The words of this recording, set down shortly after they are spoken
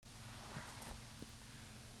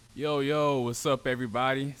Yo, what's up,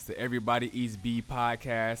 everybody? It's the Everybody Eats B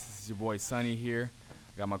podcast. This is your boy Sonny here.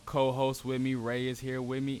 I got my co-host with me, Ray is here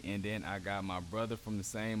with me, and then I got my brother from the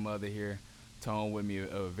same mother here, Tone, with me,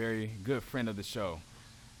 a very good friend of the show.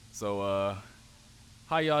 So,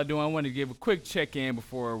 how y'all doing? I want to give a quick check-in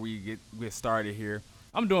before we get started here.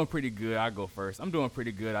 I'm doing pretty good. I go first. I'm doing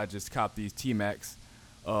pretty good. I just copped these T-Max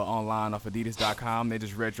online off Adidas.com. They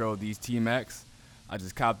just retro these T-Max. I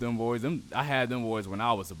just copped them boys. I had them boys when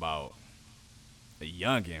I was about a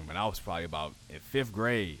youngin, when I was probably about in fifth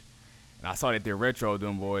grade. And I saw that they retro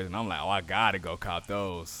them boys, and I'm like, oh, I gotta go cop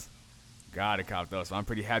those. Gotta cop those. So I'm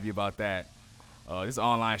pretty happy about that. This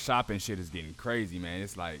online shopping shit is getting crazy, man.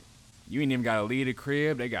 It's like you ain't even gotta leave the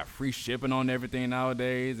crib. They got free shipping on everything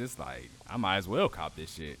nowadays. It's like I might as well cop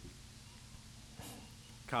this shit.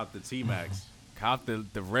 Cop the T Max. Cop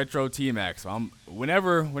the retro T Max. So I'm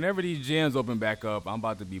whenever these gyms open back up, I'm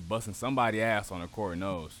about to be busting somebody ass on the court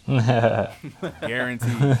nose. Guaranteed.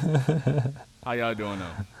 How y'all doing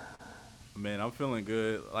though? Man, I'm feeling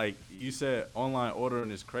good. Like you said, online ordering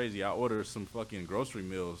is crazy. I ordered some fucking grocery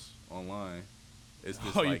meals online. It's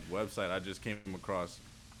this website I just came across.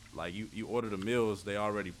 Like you order the meals, they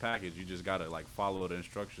already packaged. You just gotta like follow the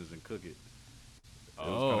instructions and cook it.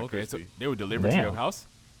 Oh, okay. Crispy. So they were delivered to your house?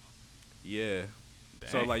 Yeah. Dang.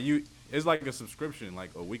 So like it's like a subscription,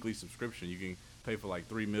 like a weekly subscription. You can pay for like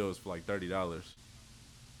 3 meals for like $30.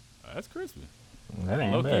 That's crispy. That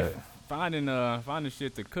ain't Low-key, bad. finding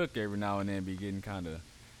shit to cook every now and then be getting kind of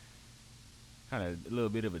a little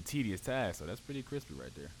bit of a tedious task. So that's pretty crispy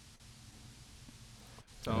right there.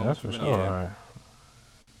 So Yeah, that's for what you sure. been up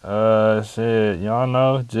All right. Shit, y'all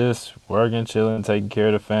know, just working, chilling, taking care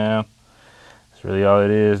of the fam. That's really all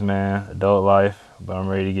it is, man. Adult life, but I'm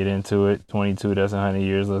ready to get into it. 22, that's 100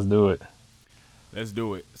 years. Let's do it. to? Let's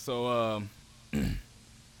do it. So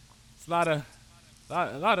it's let's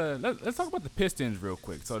talk about the Pistons real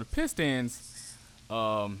quick. So the Pistons,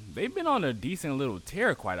 they've been on a decent little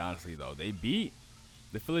tear, quite honestly, though. They beat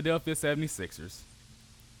the Philadelphia 76ers,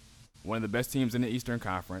 one of the best teams in the Eastern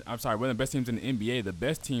Conference. I'm sorry, one of the best teams in the NBA, the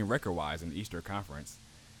best team record-wise in the Eastern Conference.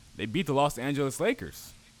 They beat the Los Angeles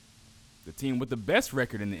Lakers, the team with the best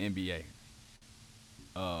record in the NBA.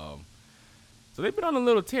 So they've been on a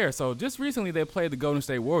little tear. So just recently they played the Golden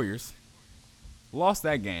State Warriors, lost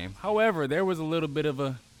that game. However, there was a little bit of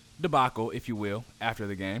a debacle, if you will, after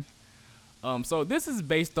the game. So this is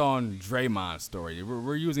based on Draymond's story.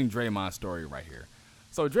 We're using Draymond's story right here.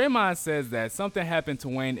 So Draymond says that something happened to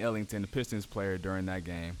Wayne Ellington, the Pistons player, during that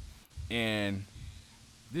game. And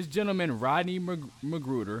this gentleman, Rodney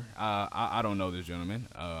Magruder, I don't know this gentleman.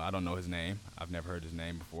 I don't know his name. I've never heard his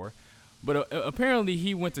name before. But apparently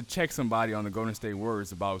he went to check somebody on the Golden State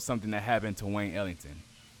Warriors about something that happened to Wayne Ellington.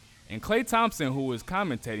 And Klay Thompson, who was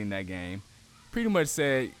commentating that game, pretty much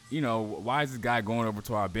said, you know, why is this guy going over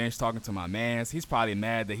to our bench talking to my mans? He's probably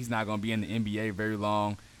mad that he's not going to be in the NBA very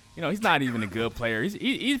long. You know, he's not even a good player.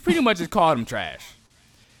 He pretty much just called him trash.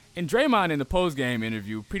 And Draymond in the post-game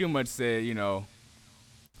interview pretty much said, you know,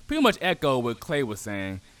 pretty much echoed what Klay was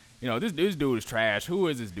saying. You know, this dude is trash. Who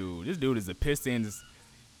is this dude? This dude is the Pistons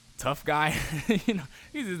tough guy. You know,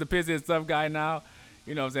 he's just the Pistons tough guy now.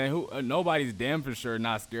 You know what I'm saying? Nobody's damn for sure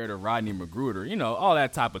not scared of Rodney Magruder. You know, all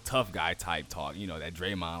that type of tough guy type talk, you know, that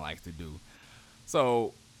Draymond likes to do.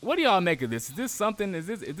 So, what do y'all make of this? Is this something? Is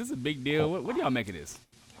this a big deal? What do y'all make of this?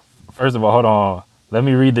 First of all, hold on. Let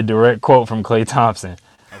me read the direct quote from Klay Thompson.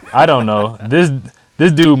 I don't know.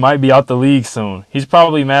 This dude might be out the league soon. He's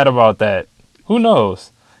probably mad about that. Who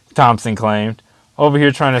knows? Thompson claimed. Over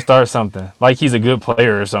here trying to start something. Like he's a good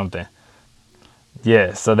player or something.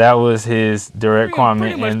 Yeah, so that was his direct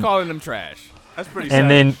comment. Pretty much calling them trash. That's pretty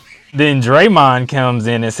And sad. then Draymond comes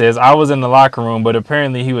in and says, I was in the locker room, but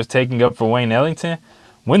apparently he was taking up for Wayne Ellington.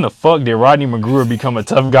 When the fuck did Rodney Magruder become a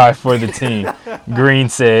tough guy for the team? Green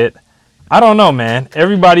said. I don't know, man.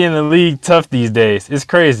 Everybody in the league tough these days. It's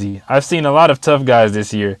crazy. I've seen a lot of tough guys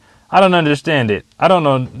this year. I don't understand it. I don't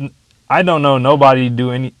know nobody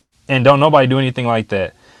do anything like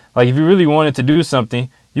that. Like if you really wanted to do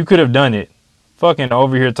something, you could have done it. Fucking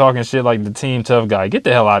over here talking shit like the team tough guy. Get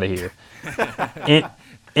the hell out of here.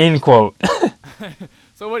 End quote.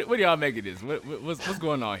 So what do y'all make of this? What's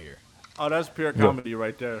going on here? Oh, that's pure comedy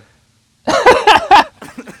right there.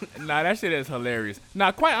 Nah, that shit is hilarious.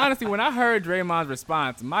 Now, quite honestly, when I heard Draymond's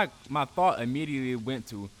response, my thought immediately went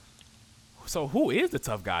to, so who is the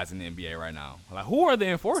tough guys in the NBA right now? Like, who are the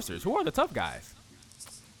enforcers? Who are the tough guys?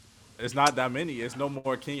 It's not that many. It's no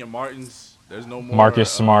more Kenyon Martins. There's no more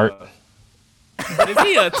Marcus Smart. But is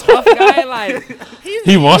he a tough guy? Like,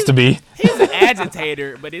 He wants to be. He's an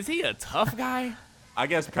agitator, but is he a tough guy? I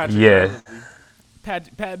guess Patrick. Yeah. Beverly.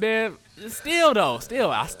 Pat Bev. Still,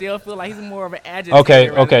 I still feel like he's more of an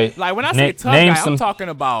agitator. Okay. Like when I say tough guy, I'm talking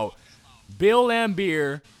about Bill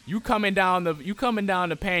Laimbeer. You coming down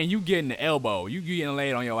the paint, you getting the elbow, you getting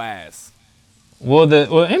laid on your ass. Well,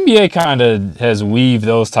 NBA kind of has weaved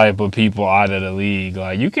those type of people out of the league.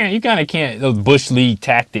 Like you kind of can't those bush league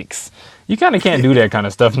tactics. You kind of can't do that kind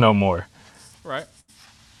of stuff no more. Right.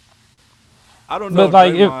 I don't know if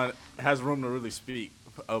Draymond has room to really speak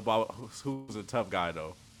about who's a tough guy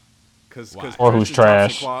though, or who's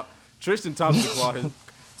trash. Tristan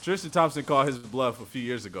Thompson called his bluff a few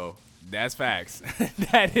years ago. That's facts.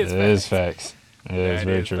 That is facts. Yeah, it's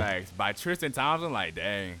very true. Facts. By Tristan Thompson, like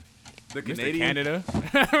dang, the Canadian Canada.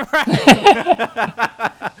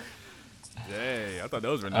 Dang, I thought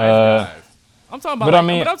those were nice guys. I'm talking about, but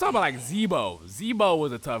I'm talking about like Zebo. Zebo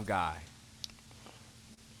was a tough guy.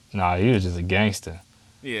 Nah, he was just a gangster.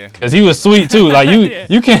 Yeah, cause he was sweet too. Like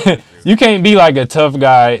you can't be like a tough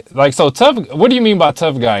guy. Like so tough. What do you mean by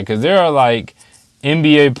tough guy? Cause there are like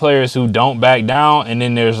NBA players who don't back down, and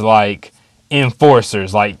then there's like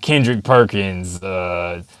enforcers, like Kendrick Perkins.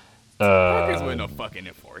 Perkins wasn't no fucking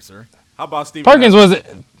enforcer. How about Steven Perkins? Adams? Was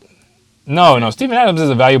it? No. Steven Adams is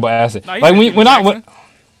a valuable asset. No, like when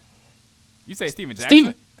you say Steven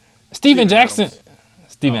Jackson. Steven Jackson.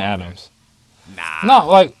 Steven Adams. Nah. No,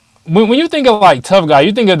 like when you think of like tough guy,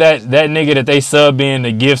 you think of that nigga that they sub in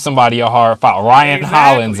to give somebody a hard fight. Ryan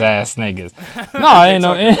Hollins ass niggas. No, I ain't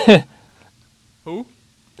know. Who?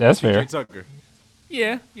 That's fair. Tucker.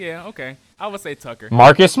 Yeah, okay. I would say Tucker.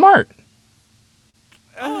 Marcus Smart.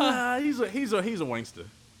 He's a wankster.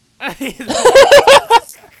 He's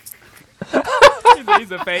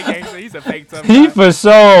a fake gangster. He's a fake tough guy. He for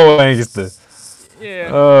sure gangster. Yeah.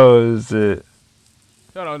 Oh shit.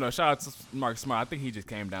 No. Shout out to Marcus Smart. I think he just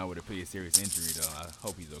came down with a pretty serious injury though. I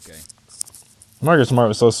hope he's okay. Marcus Smart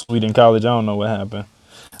was so sweet in college. I don't know what happened.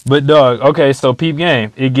 But dog, okay, so peep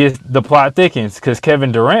game. It gets the plot thickens because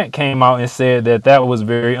Kevin Durant came out and said that was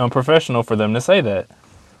very unprofessional for them to say that.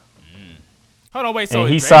 Hold on, wait. So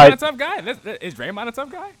and is Draymond a tough guy? Is Draymond a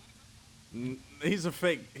tough guy? He's a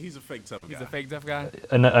fake tough guy. He's a fake tough guy.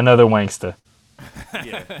 Another wankster.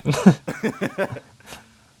 Yeah.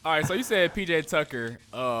 All right, so you said PJ Tucker.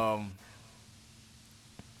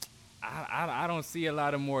 I don't see a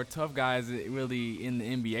lot of more tough guys really in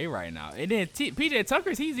the NBA right now. And then PJ Tucker,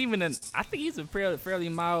 I think he's a fairly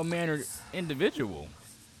mild-mannered individual.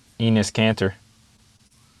 Enes Kanter.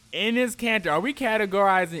 Enes Kanter. Are we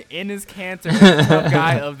categorizing Enes Kanter as the tough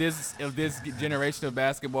guy of this generation of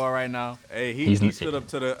basketball right now? Hey, he stood up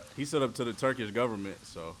to the Turkish government,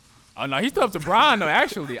 so. Oh no, he stood up to Bron though.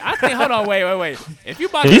 Actually, I think. Hold on, wait. If you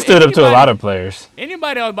stood up to a lot of players.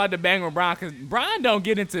 Anybody else about to bang with Bron? Because Bron don't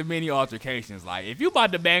get into many altercations. Like if you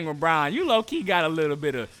about to bang with Bron, you low key got a little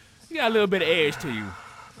bit of edge to you.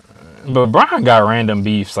 But Bron got random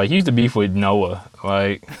beefs. Like he used to beef with Noah.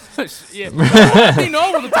 Like yeah, I think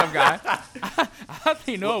Noah was a tough guy. I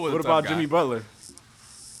think Noah was. What a tough about guy. Jimmy Butler?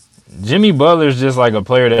 Jimmy Butler's just like a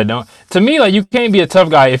player that don't. To me, like you can't be a tough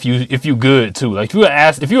guy if you good too. Like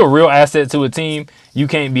if you're a real asset to a team, you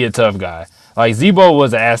can't be a tough guy. Like Zebo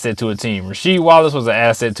was an asset to a team. Rasheed Wallace was an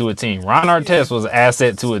asset to a team. Ron Artest was an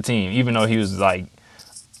asset to a team, even though he was like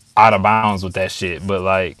out of bounds with that shit. But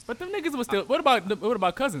them niggas was still. What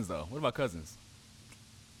about Cousins though? What about Cousins?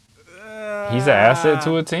 He's an asset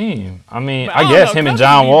to a team. I mean, But I guess him and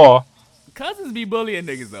John Wall. Cousins be bullying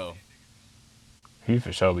niggas though. He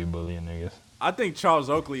for sure be bullying niggas. I think Charles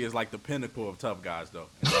Oakley is like the pinnacle of tough guys, though,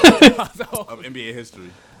 of NBA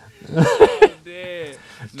history. Yeah.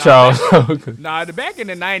 Charles Oakley. Back in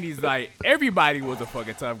the 90s, like, everybody was a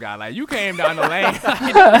fucking tough guy. Like, you came down the lane, like,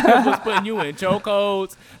 niggas was putting you in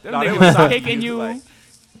chokeholds. Them niggas was kicking you. Like,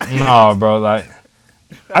 no, bro, like,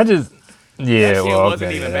 I just, yeah, that shit well, wasn't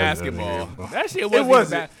okay, even yeah, basketball. That shit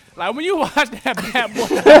wasn't. even like, when you watch that Bad Boy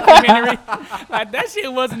documentary, like, that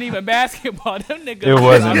shit wasn't even basketball. Them niggas. It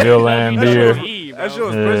wasn't Bill Laimbeer. That shit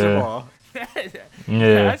was prison ball.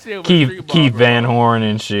 Yeah, that shit was street ball, Keith bro. Van Horn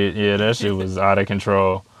and shit. Yeah, that shit was out of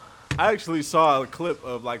control. I actually saw a clip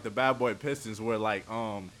of like the Bad Boy Pistons where like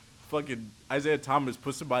fucking Isaiah Thomas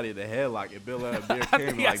put somebody in the headlock and Bill Laimbeer came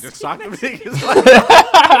and like just socked them niggas.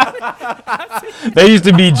 Like, They used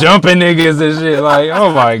to be jumping niggas and shit. Like,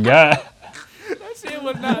 oh my god. That shit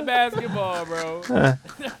was not basketball, bro.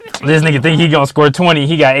 This nigga think he gonna score 20.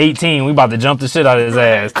 He got 18. We about to jump the shit out of his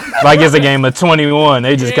ass. Like it's a game of 21.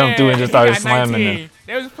 They just come through and just he started got slamming 19. him.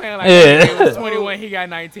 They was playing like Yeah. it was 21. He got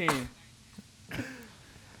 19.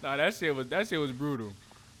 No, that shit was brutal.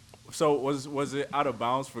 so was it out of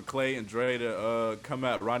bounds for Clay and Dre to come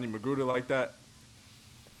at Rodney McGruder like that?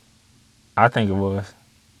 I think it was.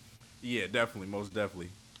 Yeah, definitely, most definitely.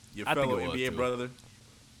 Your I think fellow it was, NBA too. brother.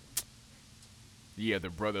 Yeah, the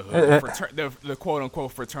brotherhood, the quote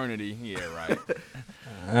unquote fraternity. Yeah, right.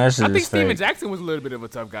 That shit I think is Steven fake. Jackson was a little bit of a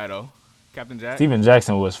tough guy though. Captain Jack. Steven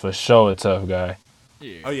Jackson was for sure a tough guy.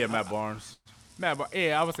 Yeah. Oh yeah, Matt Barnes.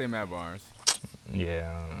 Yeah, I would say Matt Barnes.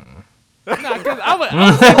 Yeah. Nah, because I would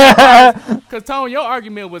say Matt Barnes. Because Tone, your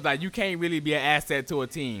argument was like you can't really be an asset to a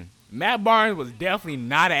team. Matt Barnes was definitely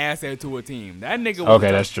not an asset to a team. That nigga was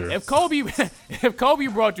Okay, that's true. If Kobe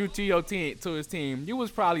brought you to your team to his team, you was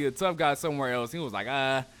probably a tough guy somewhere else. He was like,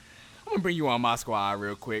 I'm gonna bring you on my squad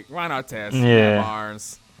real quick. Ron Artest, Yeah. Matt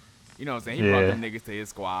Barnes. You know what I'm saying? He brought them niggas to his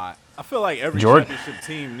squad. I feel like every Jordan- championship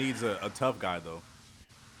team needs a tough guy though.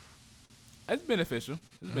 It's beneficial.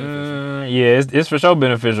 It's beneficial. Yeah, it's for sure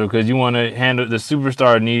beneficial because you want to handle the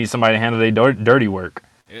superstar needs somebody to handle their dirty work.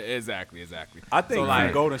 Exactly. I think So, like-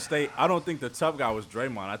 from Golden State, I don't think the tough guy was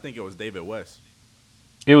Draymond. I think it was David West.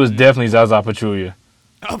 It was definitely Zaza Pachulia.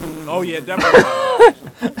 Oh yeah, definitely.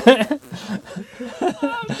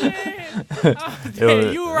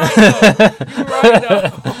 Yeah, you right though.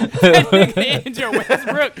 That nigga injured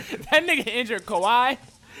Westbrook. That nigga injured Kawhi.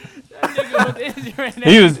 That nigga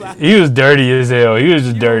was injured. He was dirty as hell. He was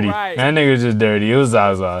just You dirty. right. That nigga was just dirty. It was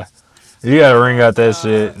Zaza. You gotta ring out that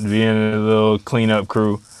shit. Be in a little cleanup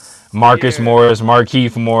crew. Marcus Yeah. Morris,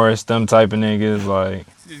 Markeith Morris, them type of niggas. Like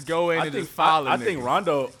Just go in I and think just follow. I think niggas.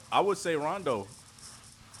 Rondo. I would say Rondo.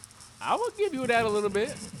 I would give you that a little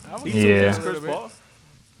bit. I would He give you Yeah. that took a Chris little bit. Paul.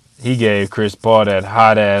 he gave Chris Paul that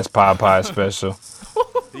hot ass Popeye special.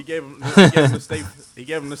 He gave him the state. He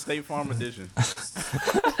gave him the State Farm edition.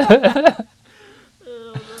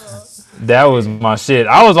 That was my shit.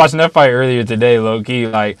 I was watching that fight earlier today, low key.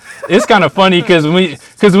 Like, it's kind of funny because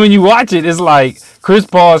when you watch it, it's like Chris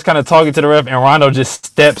Paul is kind of talking to the ref, and Rondo just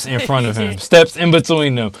steps in front of him, steps in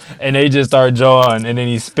between them, and they just start jawing, and then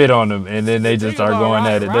he spit on them, and then they just start going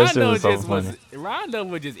at it. That shit was so funny. Rondo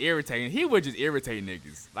was just irritating. He would just irritate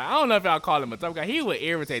niggas. Like, I don't know if y'all call him a tough guy. He would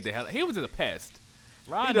irritate the hell. He was just a pest.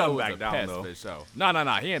 Rondo doesn't was back a down, pest though. for sure. No.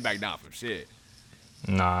 He ain't back down from shit.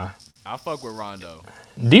 Nah, I fuck with Rondo.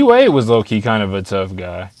 D Wade was low key kind of a tough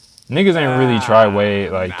guy. Niggas ain't really try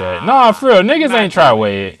Wade like that. Nah, for real, niggas Not ain't try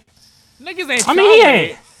Wade. Wade. Niggas ain't. I mean, he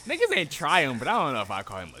ain't. Niggas ain't try him, but I don't know if I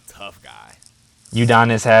call him a tough guy.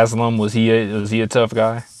 Udonis Haslam, was he a tough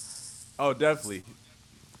guy? Oh, definitely.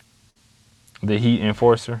 The Heat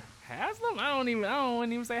enforcer. Haslam? I don't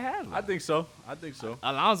even say Haslam. I think so.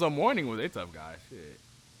 Alonzo Mourning was a tough guy. Shit.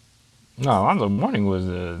 No, Alonzo Mourning was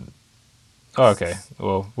a. Oh, okay,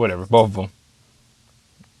 well, whatever. Both of them.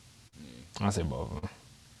 I say both of them.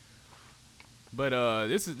 But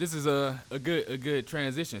this is a good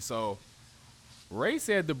transition. So Ray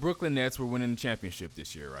said the Brooklyn Nets were winning the championship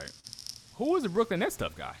this year, right? Who was the Brooklyn Nets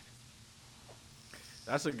tough guy?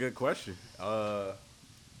 That's a good question.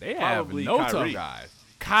 They have Probably no tough Kyrie. guys.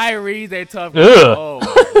 Kyrie's a tough guy. Ugh.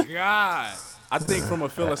 Oh my god. I think from a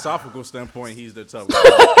philosophical standpoint, he's the tough guy.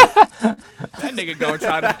 That nigga gonna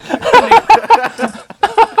try to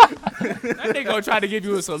That nigga gonna try to give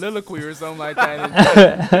you a soliloquy or something like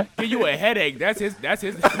that and give you a headache. That's his that's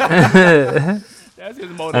his motive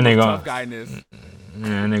That nigga of tough guyness. Yeah,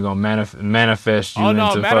 and they gonna manifest you Oh, no,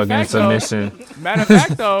 into matter of fucking fact, though. submission. Matter of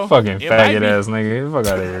fact though, Fucking it might faggot be- ass nigga. Fuck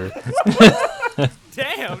out of here.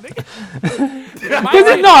 Damn, nigga.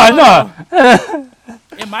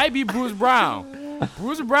 It might be Bruce Brown.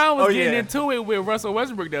 Bruce Brown was Oh, getting yeah. into it with Russell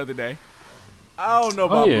Westbrook the other day. I don't know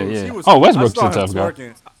about yeah, Bruce. yeah. He was, Oh, Westbrook's I saw a tough him guy.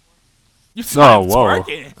 twerking. You saw Oh, him whoa.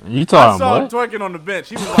 twerking. You I talking saw him what? twerking on the bench.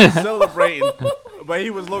 He was like celebrating, but he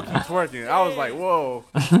was low key twerking. I was like, whoa.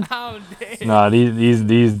 I'm dead. Nah, these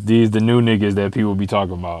the new niggas that people be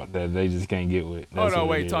talking about that they just can't get with. Hold That's on, what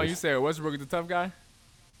wait, it Tony, is. you said Westbrook is the tough guy?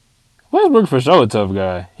 Westbrook for sure a tough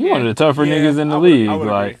guy. He one of the tougher Yeah, niggas in the I league. would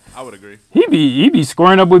Like agree. I would agree. he be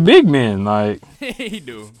squaring up with big men. Like He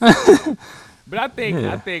do. But I think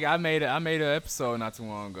Yeah. I made an episode not too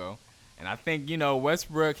long ago, and I think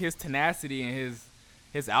Westbrook, his tenacity and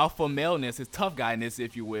his alpha maleness, his tough guyness,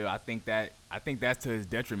 if you will. I think that's to his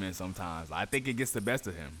detriment sometimes. I think it gets the best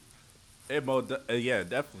of him. Yeah,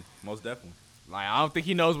 definitely, most definitely. Like I don't think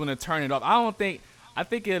he knows when to turn it off. I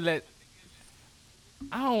think it'll let.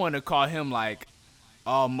 I don't want to call him like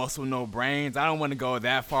all muscle no brains. I don't want to go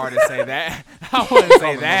that far to say that. I don't want to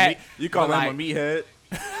say that. You call but, him a meathead?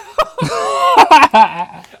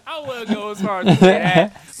 I wouldn't go as far as to say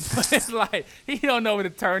that. But it's like he don't know when to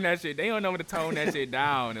turn that shit. They don't know when to tone that shit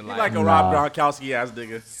down. And He's like a Nah. Rob Gronkowski ass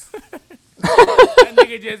nigga. That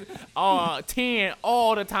nigga just 10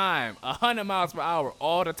 all the time, 100 miles per hour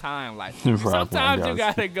all the time. Like sometimes you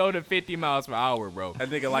gotta go to 50 miles per hour, bro. That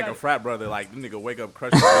nigga like a frat brother. Like, the nigga wake up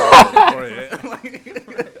crushing his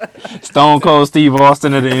forehead. Stone Cold Steve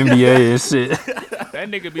Austin of the NBA and shit. That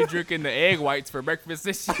nigga be drinking the egg whites for breakfast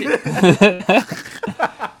and shit.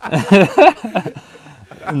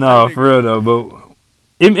 No, for real though, but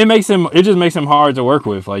it just makes him hard to work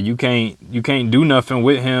with. Like you can't do nothing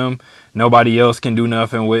with him. Nobody else can do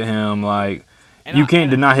nothing with him. Like you can't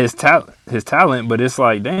deny his talent, but it's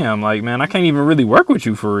like, damn, like man, I can't even really work with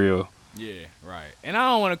you for real. Yeah, right. And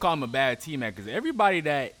I don't want to call him a bad teammate because everybody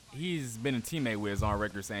that he's been a teammate with is on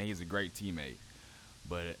record saying he's a great teammate.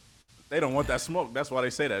 But they don't want that smoke. That's why they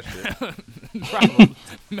say that shit. Probably,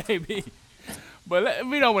 maybe. But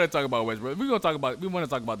we don't want to talk about Westbrook. We want to talk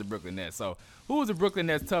about the Brooklyn Nets. So, who was the Brooklyn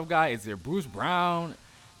Nets tough guy? Is there Bruce Brown?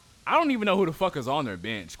 I don't even know who the fuck is on their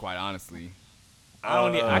bench, quite honestly.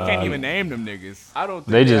 I can't even name them niggas. I don't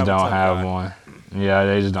think they just don't have one. Yeah,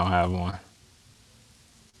 they just don't have one.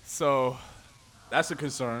 So, that's a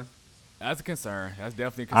concern. That's a concern. That's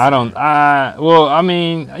definitely a concern.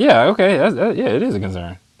 It is a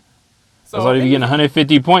concern. So that's why they be getting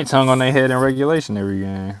 150 points hung on their head in regulation every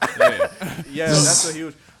game. Yeah, that's a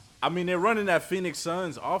huge. I mean, they're running that Phoenix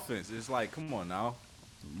Suns offense. It's like, come on now.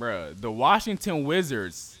 Bruh, the Washington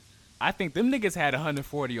Wizards, I think them niggas had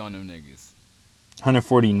 140 on them niggas.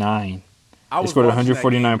 149. They scored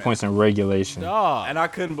 149 points in regulation. Dog. And I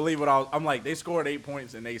couldn't believe what I'm like, they scored 8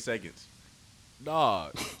 points in 8 seconds.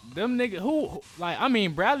 Dog. Them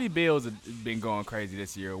niggas, Bradley Beal's been going crazy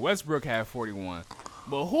this year. Westbrook had 41.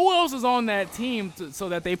 But who else is on that team so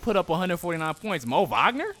that they put up 149 points? Mo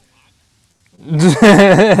Wagner? Them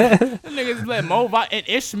niggas let Mo Wagner and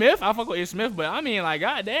Ish Smith. I fuck with Ish Smith, but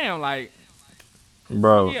goddamn,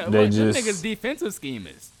 bro, them niggas' defensive scheme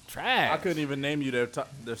is trash. I couldn't even name you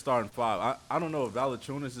their starting five. I don't know if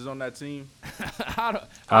Valanciunas is on that team. I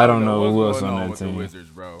don't know who else on that with team. The Wizards,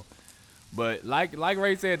 bro. But like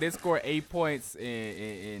Ray said, they scored 8 points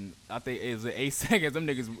in I think it was 8 seconds. Them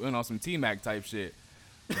niggas went on some T-Mac type shit.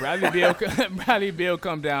 Bradley Beal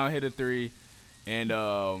come down, hit a 3, and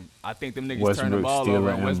I think them niggas turned the ball over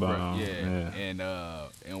on Westbrook.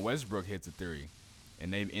 And Westbrook hits a 3,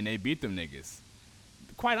 and they beat them niggas.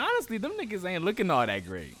 Quite honestly, them niggas ain't looking all that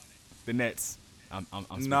great. The Nets. I'm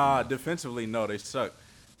defensively, no, they suck.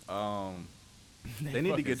 They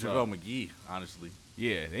need to get JaVale McGee, honestly.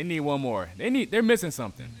 Yeah, they need one more. They're missing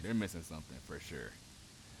something. They're missing something for sure.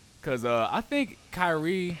 Cause I think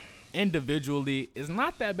Kyrie individually is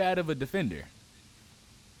not that bad of a defender.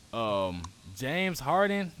 James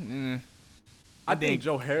Harden, I think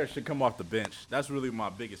Joe Harris should come off the bench. That's really my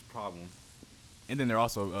biggest problem. And then they're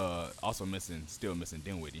also still missing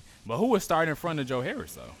Dinwiddie. But who was starting in front of Joe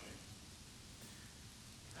Harris though?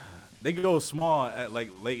 They go small at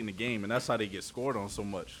late in the game, and that's how they get scored on so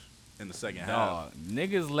much in the second half.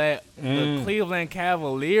 Niggas let the Cleveland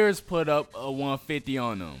Cavaliers put up a 150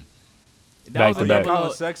 on them. Back to back.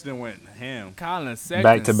 Colin Sexton went ham. Colin Sexton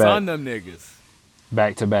back to back. Son them niggas.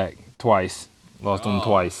 Back to back. Twice. Lost them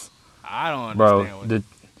twice. I don't understand.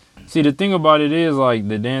 Bro, the thing about it is,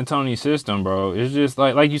 the D'Antoni system, bro, it's just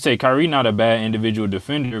like you say, Kyrie not a bad individual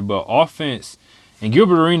defender, but offense, and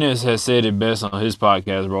Gilbert Arenas has said it best on his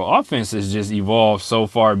podcast, bro, offense has just evolved so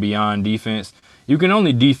far beyond defense. You can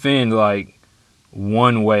only defend,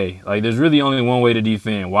 one way. There's really only one way to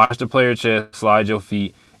defend. Watch the player chest, slide your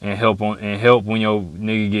feet, and help when your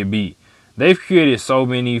nigga get beat. They've created so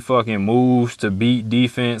many fucking moves to beat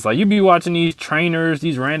defense. You be watching these trainers,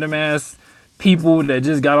 these random ass people that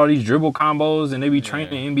just got all these dribble combos and they be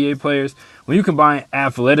training NBA players. When you combine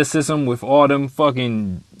athleticism with all them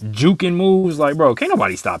fucking juking moves, bro, can't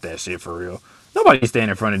nobody stop that shit for real. Nobody stand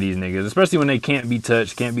in front of these niggas, especially when they can't be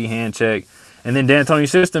touched, can't be hand checked. And then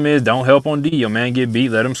D'Antoni's system is don't help on D. Your man get beat,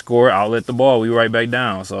 let him score, outlet the ball, we right back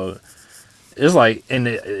down. So it's and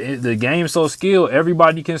the game's so skilled,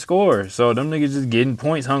 everybody can score. So them niggas just getting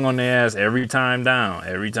points hung on their ass every time down.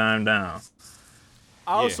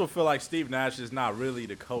 I also feel like Steve Nash is not really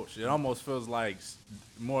the coach. It almost feels like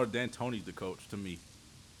more D'Antoni's the coach to me.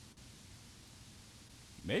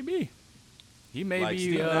 Maybe. He may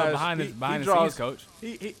be behind the scenes coach.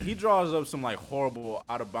 He draws up some horrible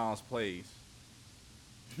out of bounds plays.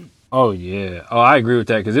 Oh yeah. Oh, I agree with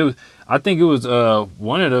that because I think it was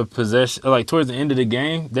one of the possession towards the end of the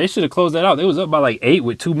game. They should have closed that out. They was up by 8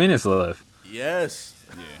 with 2 minutes left. Yes.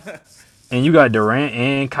 Yeah. And you got Durant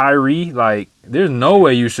and Kyrie. There's no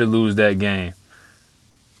way you should lose that game.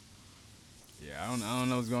 Yeah, I don't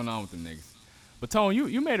know what's going on with them niggas. But Tone,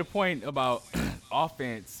 you made a point about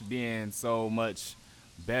offense being so much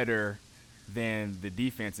better than the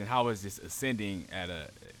defense and how it's just ascending at a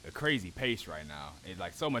crazy pace right now. It's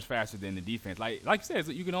like so much faster than the defense. Like you said,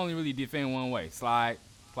 you can only really defend one way: slide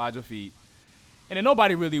your feet. And then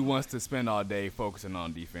nobody really wants to spend all day focusing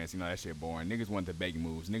on defense. You know, that shit boring. Niggas want the big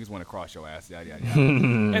moves. Niggas want to cross your ass. Yada yada yada.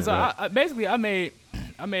 And so I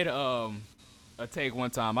made a take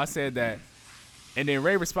one time. I said that, and then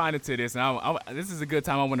Ray responded to this. And this is a good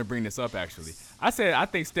time. I want to bring this up actually. I said I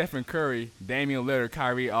think Stephen Curry, Damian Lillard,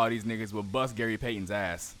 Kyrie, all these niggas will bust Gary Payton's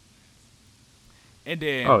ass. And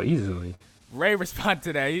then easily. Ray responded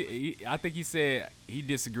to that. I think he said he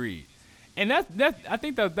disagreed. And I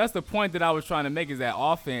think that's the point that I was trying to make, is that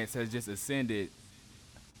offense has just ascended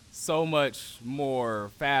so much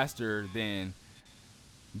more faster than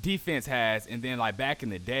defense has. And then like back in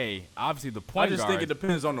the day, obviously the point guard. I just think it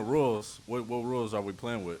depends on the rules. What rules are we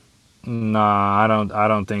playing with? Nah, I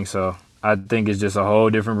don't think so. I think it's just a whole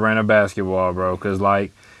different brand of basketball, bro. Because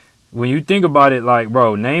like when you think about it, like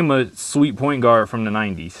bro, name a sweet point guard from the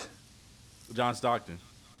 90s. John Stockton.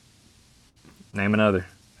 Name another.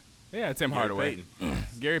 Yeah, Tim Hardaway.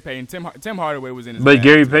 Gary Payton. Tim Hardaway was in his. But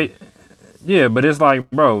Gary Payton. Yeah, but it's like,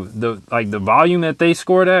 bro, the volume that they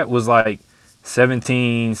scored at was like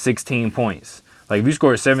 17, 16 points. Like if you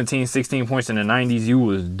scored 17, 16 points in the 90s, you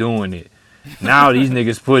was doing it. Now these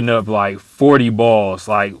niggas putting up like 40 balls,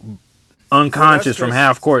 like unconscious from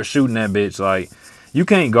half court shooting that bitch. Like you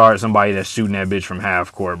can't guard somebody that's shooting that bitch from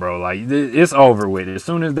half court, bro. Like it's over with. As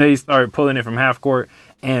soon as they start pulling it from half court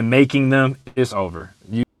and making them, it's over.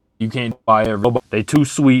 You can't buy every. They too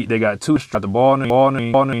sweet. They got the ball on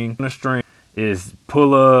the string. Is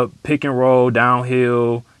pull up, pick and roll,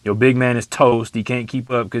 downhill. Your big man is toast. He can't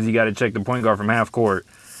keep up because he got to check the point guard from half court.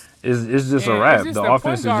 It's just a wrap. The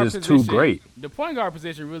offense is just too great. The point guard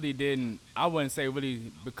position really didn't, I wouldn't say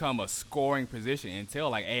really become a scoring position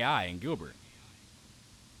until like AI and Gilbert.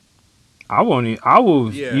 I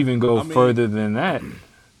will even go further than that.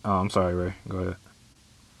 Oh, I'm sorry, Ray. Go ahead.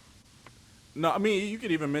 No, I mean, you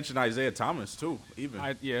could even mention Isaiah Thomas, too,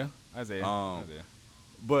 Isaiah.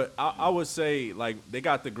 But I would say, like, they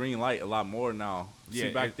got the green light a lot more now. Yeah,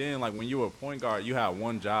 See, back then, like, when you were a point guard, you had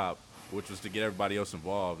one job, which was to get everybody else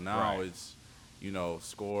involved. Now it's,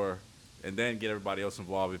 score and then get everybody else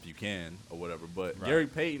involved if you can or whatever. But Gary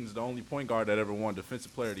Payton's the only point guard that ever won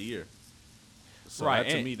Defensive Player of the Year. So that,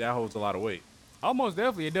 to me, that holds a lot of weight. Almost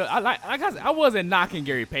definitely it does. I wasn't knocking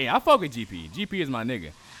Gary Payton. I fuck with GP. GP is my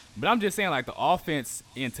nigga. But I'm just saying, like, the offense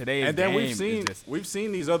in today's game. And then we've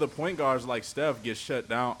seen these other point guards like Steph get shut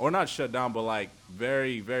down, or not shut down, but like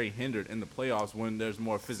very, very hindered in the playoffs when there's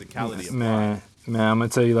more physicality. Man, I'm gonna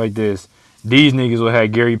tell you like this: these niggas will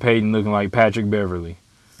have Gary Payton looking like Patrick Beverly.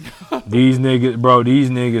 These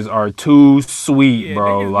niggas are too sweet,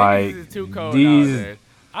 bro. Niggas is too cold nowadays.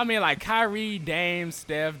 I mean, like Kyrie, Dame,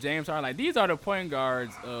 Steph, James Harden, like these are the point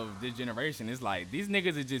guards of this generation. It's like these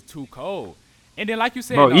niggas are just too cold. And then, like you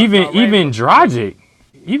said, bro, even Dragic,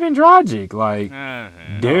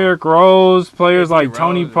 like Derrick Rose, players like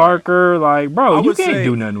Tony Parker, like bro, you can't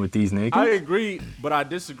do nothing with these niggas. I agree, but I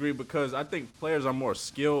disagree because I think players are more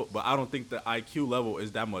skilled, but I don't think the IQ level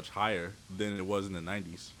is that much higher than it was in the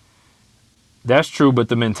 90s. That's true, but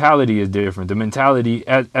the mentality is different. The mentality,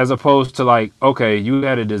 as opposed to like, okay, you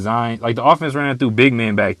had a design, like the offense ran through big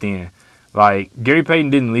men back then. Like Gary Payton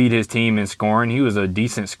didn't lead his team in scoring. He was a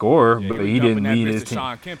decent scorer, but he didn't lead his team.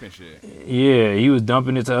 Sean Kemp and shit. Yeah, he was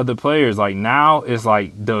dumping it to other players. Like now, it's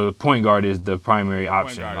like the point guard is the primary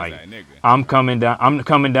option. Like I'm coming down.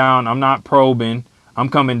 I'm not probing. I'm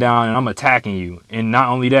coming down and I'm attacking you. And not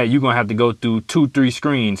only that, you're gonna have to go through 2-3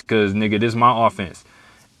 screens because nigga, this is my offense.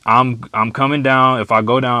 I'm coming down. If I'm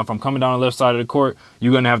coming down the left side of the court,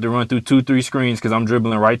 you're going to have to run through 2-3 screens because I'm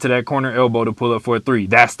dribbling right to that corner elbow to pull up for a 3.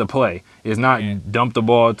 That's the play. It's not dump the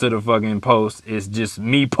ball to the fucking post. It's just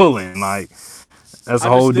me pulling. Like, that's a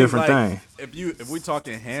whole different thing. If we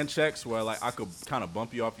talking hand checks where, like, I could kind of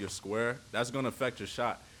bump you off your square, that's going to affect your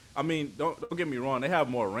shot. I mean, don't get me wrong. They have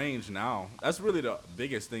more range now. That's really the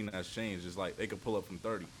biggest thing that's changed is, like, they could pull up from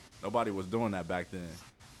 30. Nobody was doing that back then.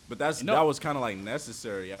 But that was kind of like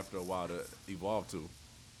necessary after a while to evolve to.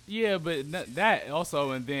 Yeah, but that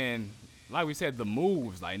also, and then like we said, the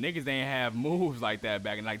moves. Like niggas didn't have moves like that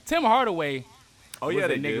back. And like Tim Hardaway, was the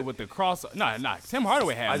nigga with the cross. Nah. Tim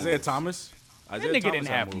Hardaway had Isaiah moves. Thomas. That nigga didn't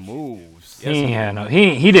have moves. He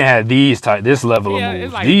didn't have this level of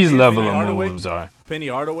moves. Like, these level of moves are. Penny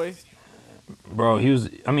Hardaway. Bro, he was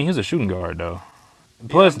a shooting guard though.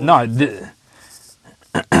 Plus, I'm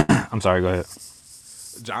sorry. Go ahead.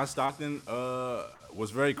 John Stockton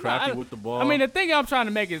was very crafty with the ball. I mean, the thing I'm trying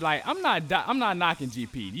to make is like I'm not knocking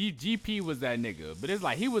GP. GP was that nigga, but it's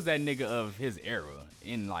like he was that nigga of his era.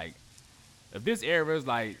 In like if this era is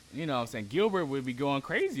like, you know what I'm saying, Gilbert would be going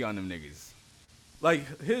crazy on them niggas.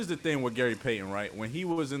 Like, here's the thing with Gary Payton, right? When he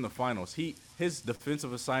was in the finals, his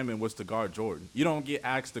defensive assignment was to guard Jordan. You don't get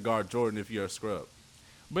asked to guard Jordan if you're a scrub.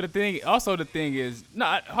 But the thing is,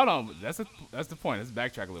 hold on. That's the point. Let's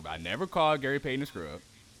backtrack a little bit. I never called Gary Payton a scrub.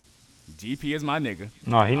 GP is my nigga.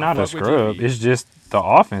 No, he's not a fuck with scrub. GP. It's just the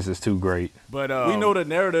offense is too great. But We know the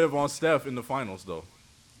narrative on Steph in the finals, though.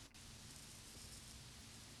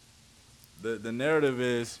 The narrative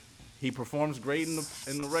is he performs great in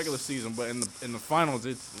the regular season, but in the finals,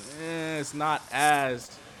 it's not as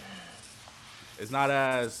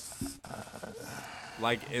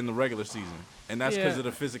like in the regular season, and that's because of the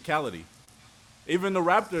physicality. Even the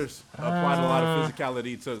Raptors applied a lot of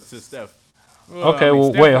physicality to Steph. well, Okay, I mean, well,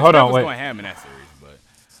 Steph- wait, hold Steph on, was wait. going ham in that series, but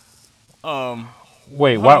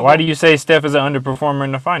Wait, Hold on, why do you say Steph is an underperformer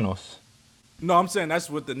in the finals? No, I'm saying that's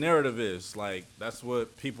what the narrative is. Like, that's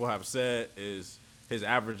what people have said is his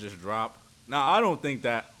averages drop. Now, I don't think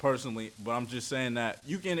that personally, but I'm just saying that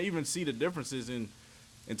you can even see the differences in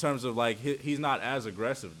terms of, like, he's not as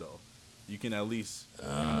aggressive, though. You can at least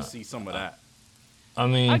see some of that. I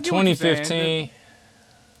mean, I get what you're saying. 2015.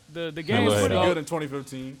 the Go game ahead. Pretty slow- good in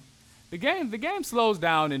 2015. the game slows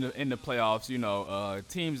down in the playoffs. You know,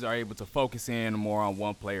 teams are able to focus in more on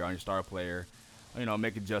one player, on your star player. You know,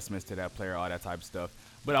 make adjustments to that player, all that type of stuff.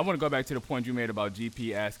 But I want to go back to the point you made about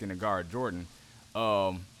GP asking to guard Jordan,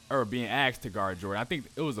 or being asked to guard Jordan. I think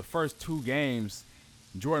it was the first 2 games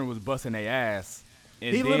Jordan was busting their ass.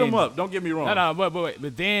 And He lit him up. Don't get me wrong. No,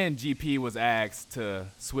 but then GP was asked to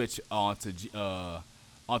switch onto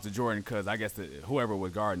Jordan because I guess whoever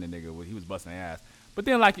was guarding the nigga, he was busting their ass. But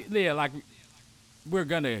then like we're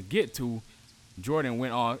gonna get to, Jordan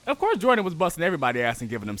went on. Of course, Jordan was busting everybody ass and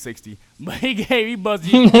giving them 60, but he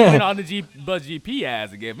buzzed went on the buzz GP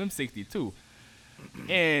ass and gave him 62.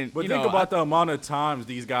 And But think about the amount of times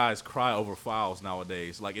these guys cry over fouls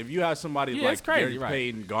nowadays. Like, if you have somebody Yeah, like it's crazy, Gary right.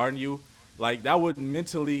 Payton guarding you, like, that would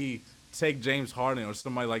mentally take James Harden or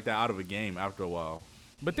somebody like that out of a game after a while.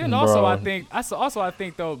 But then also Bro. I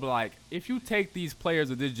think though, like, if you take these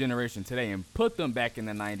players of this generation today and put them back in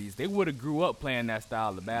the 90s, they would have grew up playing that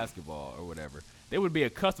style of basketball or whatever. They would be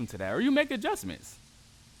accustomed to that, or you make adjustments.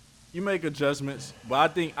 You make adjustments,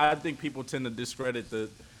 but I think people tend to discredit the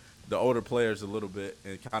older players a little bit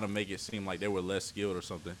and kind of make it seem like they were less skilled or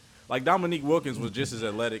something. Like, Dominique Wilkins was just as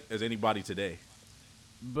athletic as anybody today.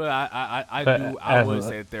 But I But would as-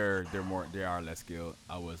 say that they are less skilled.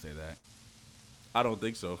 I would say that. I don't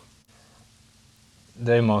think so.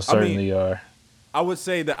 They most I mean- certainly are. I would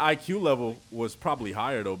say the IQ level was probably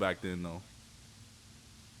higher though back then though.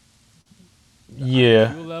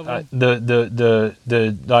 Yeah, IQ level?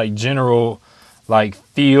 the like general like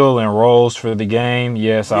feel and roles for the game.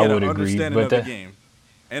 Yes, I Yeah, the would agree. understanding But of the that, game.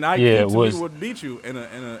 And IQ Yeah, it to was- me would beat you in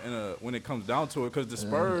a when it comes down to it because the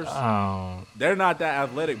Spurs um, they're not that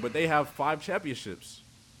athletic, but they have 5 championships.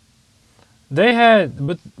 they had,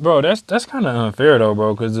 but bro, that's kind of unfair though,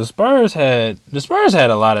 bro, because the Spurs had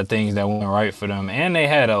a lot of things that went right for them, and they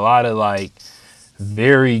had a lot of like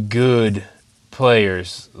very good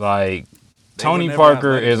players. Like They were Tony never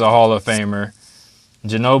Parker athletic. is a Hall of Famer.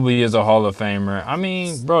 Ginobili is a Hall of Famer. I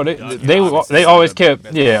mean, bro, Duncan, they obviously, always one of the kept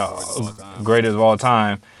best yeah, power forwards of all time. greatest of all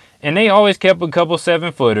time, and they always kept a couple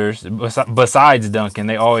 7-footers. Besides Duncan,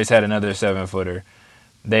 they always had another 7-footer.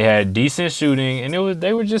 They had decent shooting, and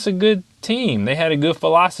they were just a good team. They had a good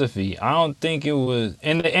philosophy. I don't think it was,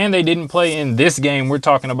 and they didn't play in this game we're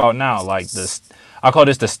talking about now. Like this, I call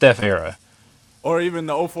this the Steph era. Or even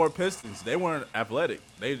the 04 Pistons. They weren't athletic.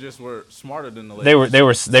 They just were smarter than the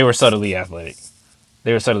Lakers. They were subtly athletic.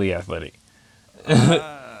 They were subtly athletic.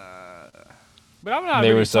 But I'm not They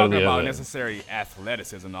really were so talking the about other. necessarily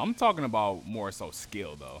athleticism. Though. I'm talking about more so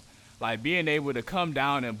skill, though. Like being able to come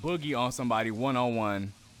down and boogie on somebody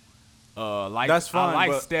one-on-one. Like That's fine, I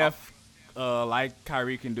like but- Steph, like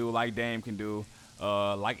Kyrie can do, like Dame can do,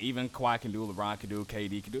 like even Kawhi can do, LeBron can do,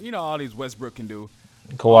 KD can do. You know, all these Westbrook can do.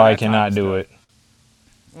 Kawhi that type cannot of do stuff. it.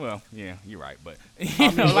 Well, yeah, you're right, but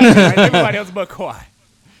you know, like everybody else but Kawhi.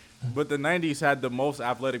 But the 90s had the most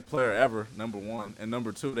athletic player ever, number 1. And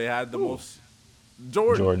number 2, they had the most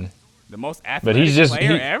Jordan. The most athletic he's just-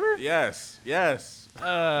 player he- ever. Yes.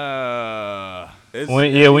 It's,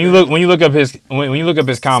 When you look up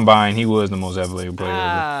his combine, he was the most athletic player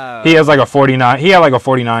ever. He has like a 49. He had like a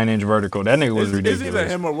 49-inch vertical. That nigga was it's ridiculous. either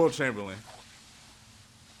him or Will Chamberlain.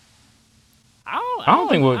 I I don't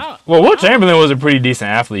think I Will Chamberlain was a pretty decent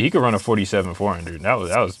athlete. He could run a 47 400. That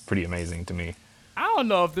was pretty amazing to me. I don't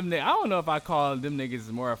know if I call them niggas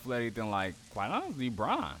more athletic than like quite honestly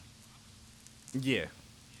Bron. Yeah.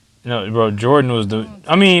 No, bro, Jordan was the.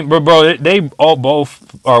 I mean, bro, they all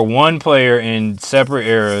both are one player in separate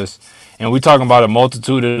eras, and we talking about a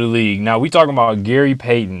multitude of the league. Now we talking about Gary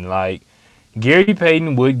Payton. Like Gary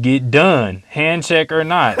Payton would get done, hand check or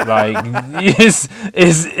not. Like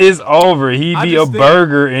it's over. He'd I be a just think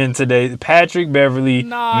burger in today. Patrick Beverly,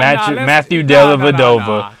 Matthew Nah.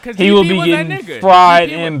 Dellavedova. Cause He will GP be was that getting nigga. fried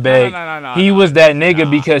GP and was, baked. He nah, was that nigga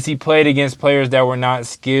nah. because he played against players that were not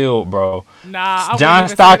skilled, bro. Nah, I John wouldn't even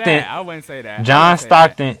say Stockton. that. I wouldn't say that.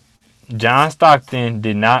 John Stockton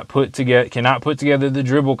did not cannot put together the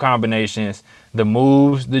dribble combinations, the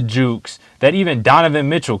moves, the jukes that even Donovan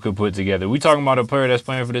Mitchell could put together. We talking about a player that's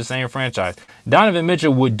playing for the same franchise. Donovan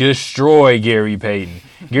Mitchell would destroy Gary Payton.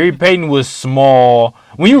 Gary Payton was small.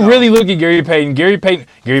 When you really look at Gary Payton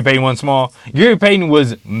wasn't small. Gary Payton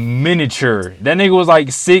was miniature. That nigga was like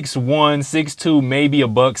 6'1", 6'2", maybe a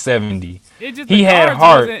 $170. He had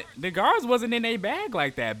heart. The guards wasn't in a bag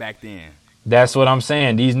like that back then. That's what I'm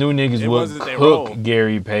saying. These new niggas It would wasn't their role. cook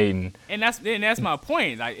Gary Payton. And that's my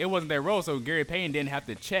point. Like it wasn't their role, so Gary Payton didn't have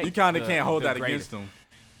to check. You kind of can't hold that greatest. against him.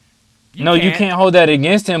 You can't hold that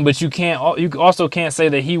against him, but you also can't say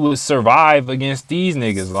that he would survive against these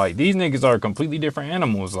niggas. Like these niggas are completely different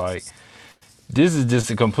animals. Like this is just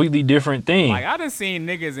a completely different thing. Like I done seen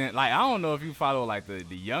niggas in like I don't know if you follow like the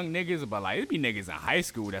young niggas, but like it'd be niggas in high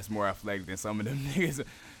school that's more athletic than some of them niggas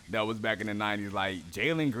that was back in the 90s. Like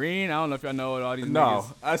Jalen Green, I don't know if y'all know what all these No,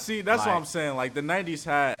 niggas. I see. That's what like- I'm saying. Like the '90s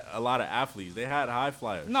had a lot of athletes. They had high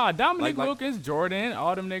flyers. No, Dominique Like- Wilkins, Jordan,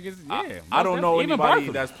 all them niggas. Yeah, I don't know even anybody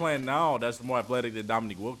Barkley. that's playing now that's more athletic than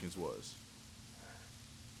Dominique Wilkins was.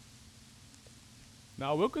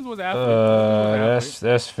 No, Wilkins was athletic.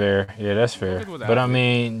 That's fair. Yeah, that's fair. Wilkins was But I athlete.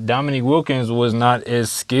 mean, Dominique Wilkins was not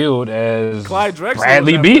as skilled as Clyde Drexler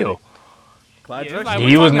Bradley was Beal. Clyde Yeah, it's Drexler. like,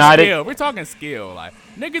 He we're was talking not skill. We're talking skill. Like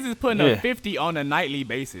niggas is putting Yeah. up 50 on a nightly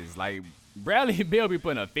basis. Like Bradley Beal be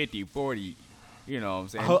putting up 50, 40. You know what I'm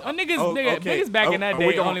saying? Niggas back in that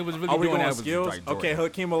day only was really doing that with skills. like Jordan. Okay,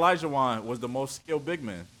 Hakeem Olajuwon was the most skilled big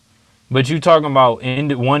man. But you talking about one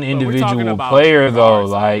But we're talking individual about player though. guards,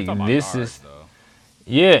 Like we're talking about this guards, is though.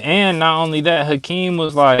 yeah, and not only that, Hakeem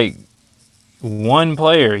was like one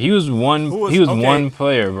player. He was one. Who was- he was okay. one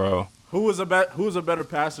player, bro. Who's a better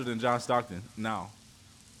passer than John Stockton now?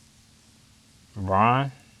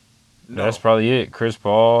 Ron. No. That's probably it. Chris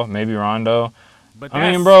Paul, maybe Rondo. But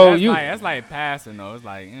I mean, that's- bro, that's like passing though. It's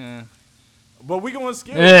like, But we going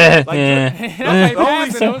skills. Eh, Like, eh. That's like the only,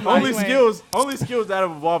 passing, though. It's like only you ain't- only skills that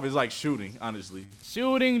have evolved is like shooting. Honestly,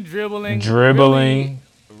 shooting, dribbling, Dribbling,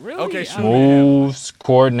 really, Okay, I shooting. mean, moves,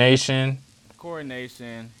 coordination,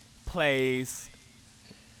 coordination, plays.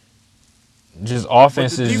 just But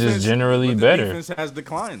offense the is defense- just generally but the better. Defense has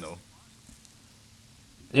declined though.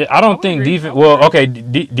 Yeah, I don't think agree. defense. Well, okay,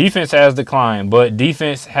 defense has declined, but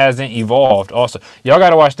defense hasn't evolved. Also, y'all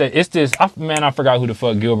gotta watch that. It's this. I forgot who the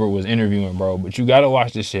fuck Gilbert was interviewing, bro. But you gotta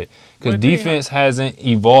watch this shit because But they- defense hasn't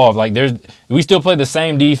evolved. Like we still play the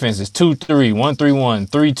same defenses: 2-3, 1-3-1,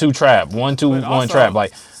 3-2 trap, 1-2-1 But also- trap.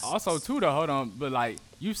 Like Also, too, though, hold on. But, like,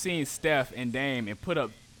 you've seen Steph and Dame and put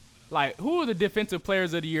up, like, who are the defensive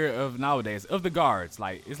players of the year of nowadays? Of the guards.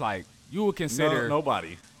 Like, it's like, you would consider.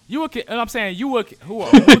 Nobody. You would, and I'm saying, who are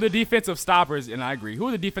the defensive stoppers, and I agree. Who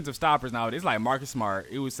are the defensive stoppers nowadays? It's like Marcus Smart.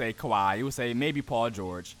 It would say Kawhi. It would say maybe Paul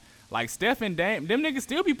George. Like, Steph and Dame, them niggas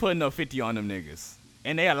still be putting up 50 on them niggas.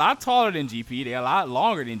 And they a lot taller than GP. They a lot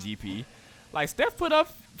longer than GP. Like, Steph put up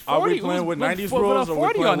 40. Are we playing with 90s put up rules or are we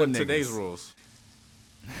 40 playing on them with today's niggas. rules?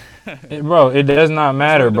 bro, it does not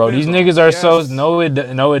matter, what it bro. These depends niggas on. are so Yes.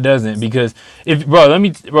 no, it doesn't. Because if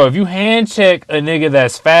you hand check a nigga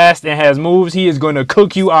that's fast and has moves, he is going to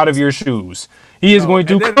cook you out of your shoes. He is going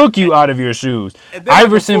to and then- cook you out of your shoes. And then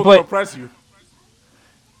Iverson the play. will press you.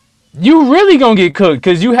 You really gonna get cooked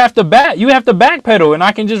because you have to backpedal, and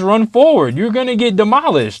I can just run forward. You're gonna get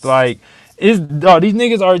demolished. Like, these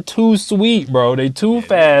niggas are too sweet, bro. They too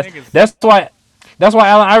fast. niggas- That's why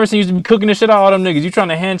Allen Iverson used to be cooking the shit out of them niggas. You trying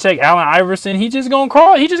to hand check Allen Iverson? He just gonna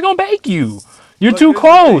crawl. He just gonna bake you. You're But too here's the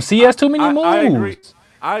close. thing. He has too many moves.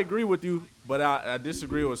 I agree with you, but I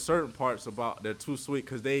disagree with certain parts about they're too sweet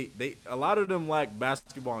because they a lot of them lack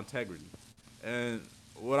basketball integrity, and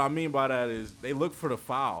what I mean by that is they look for the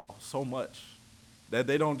foul so much that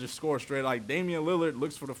they don't just score straight. Like Damian Lillard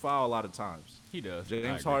looks for the foul a lot of times. He does. James I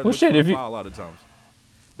agree. Harden Well, looks shit, for the if you- foul a lot of times.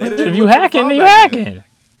 If you hacking, then you hacking.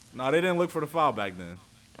 No, they didn't look for the foul back then.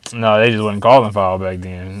 No, they just wasn't calling foul back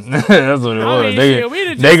then. That's what it was. I mean, they shit, we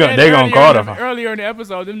done just they said gonna call the earlier, foul. earlier in the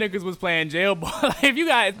episode, them niggas was playing jail ball. Like, if you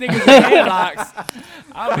got niggas with headlocks,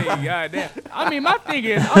 I mean, goddamn. I mean, my thing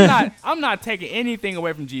is, I'm not taking anything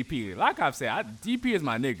away from GP. Like I've said, GP is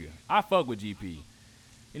my nigga. I fuck with GP.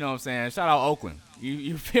 You know what I'm saying? Shout out Oakland.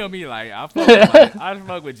 You feel me? Like I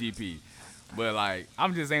fuck with GP. But like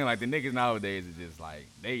I'm just saying like the niggas nowadays are just like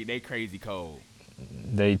they crazy cold.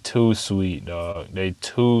 They too sweet, dog. They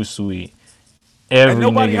too sweet. Every and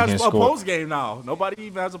nobody nigga has can a score. post game now. Nobody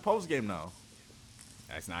even has a post game now.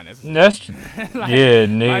 That's not necessary. That's like, yeah,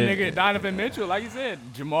 my nigga. nigga Donovan Mitchell, like you said,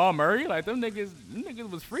 Jamal Murray, like them niggas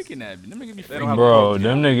was freaking at me. Them niggas be freaking. Bro,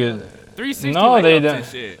 them niggas. 360 No, they layups don't. and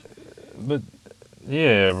shit. But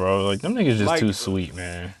yeah, bro, like them niggas just Like, too sweet,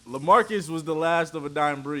 man. LaMarcus was the last of a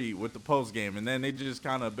dying breed with the post game, and then they just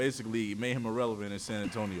kind of basically made him irrelevant in San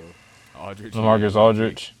Antonio. Aldridge. LaMarcus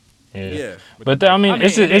Aldridge. Yeah. But I mean,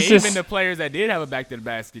 it's even just the players that did have a back to the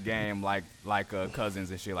basket game, like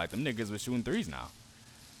Cousins and shit, like them niggas was shooting threes now.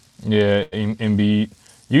 yeah, Embiid.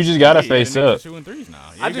 You just gotta face niggas up. shooting threes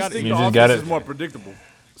now. I just think You the just offense gotta- is more predictable.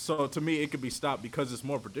 So to me, it could be stopped because it's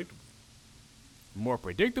more predictable. More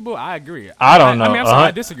predictable. I agree. I don't know. I mean, I'm sorry.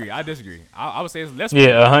 I disagree. I would say it's less.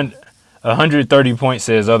 Yeah, 130 points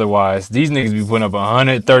says otherwise. These niggas be putting up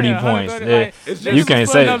 130 Yeah, points. 130, Yeah, like, It's niggas you was can't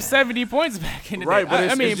putting say up 70 points back in the Right, day. but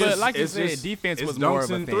I mean, it's but like you it's said, just- defense it's was more dunks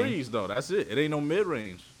of a and thing. threes though. That's it. It ain't no mid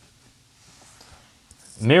range.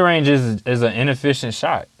 mid range is an inefficient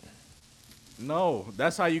shot. No,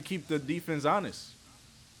 that's how you keep the defense honest.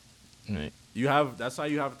 Right. That's how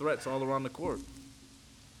you have threats all around the court.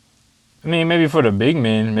 I mean, maybe for the big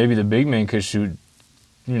men, maybe the big men could shoot,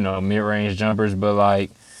 mid range jumpers, but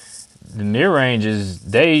like the mid range is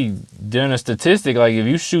they doing a statistic like if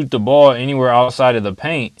you shoot the ball anywhere outside of the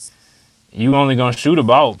paint, you only gonna shoot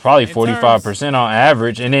about probably 45% on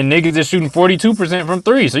average, and then niggas is shooting 42% from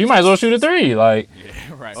three, so you might as well shoot a three. Like, Yeah,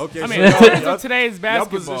 right. Okay, I so mean, in terms of today's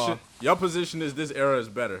basketball, Your position is this era is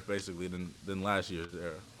better basically than last year's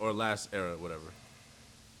era or last era, whatever.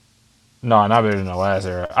 no, not better than the last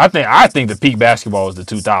era. I think the peak basketball was the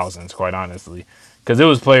 2000s, quite honestly, because it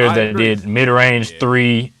was players I that agree. did mid range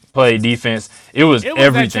three, play defense. It was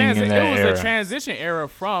everything in that it was era. a transition era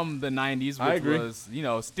from the 90s, I which agree. was,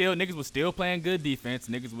 still niggas was still playing good defense.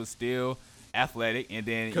 Niggas was still athletic, and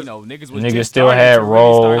then, niggas was Niggas just still starting had to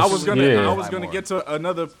really start roles. I was gonna Yeah. I was gonna get to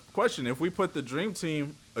another question. If we put the dream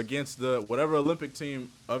team against the whatever Olympic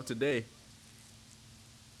team of today,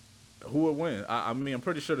 who would win? I mean, I'm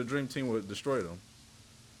pretty sure the dream team would destroy them.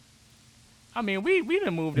 I mean, we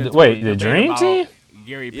done moved into Wait, a the debate Dream about Team?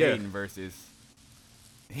 Gary Yeah. Payton versus.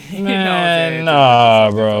 Man, nah,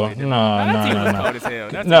 bro. That team Nah. was cold as hell.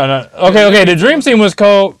 That No. Okay. The Dream Team was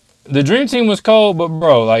cold. The Dream Team was cold, but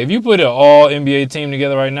bro, like if you put an all NBA team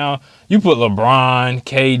together right now, you put LeBron,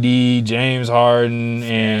 KD, James Harden,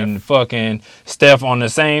 and fucking Steph on the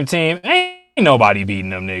same team. Ain't nobody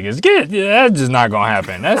beating them niggas. That's just not gonna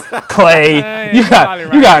happen. That's Clay. You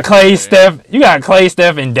got Clay, Steph. You got Clay,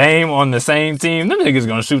 Steph, and Dame on the same team. Them niggas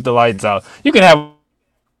gonna shoot the lights out. You can have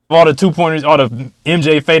all the 2-pointers, all the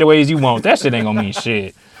MJ fadeaways you want. That shit ain't gonna mean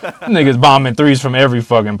shit. Them niggas bombing threes from every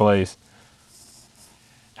fucking place.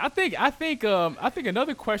 I think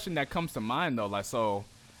another question that comes to mind though, like so,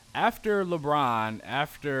 after LeBron,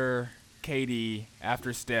 after KD,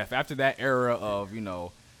 after Steph, after that era of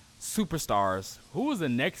superstars, who was the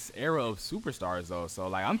next era of superstars though? So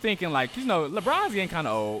like I'm thinking like LeBron's getting kind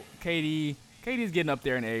of old, KD's getting up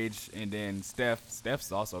there in age, and then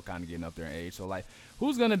Steph's also kind of getting up there in age. So like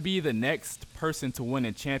who's gonna be the next person to win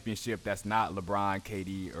a championship that's not LeBron,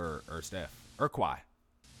 KD, or Steph or Kawhi?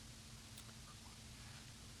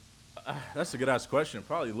 That's a good ass question.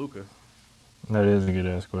 Probably Luka. That is a good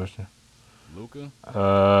ass question. Luka?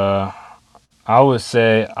 I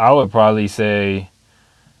would probably say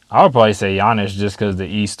Giannis just because the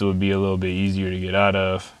East would be a little bit easier to get out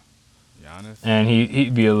of, Giannis? and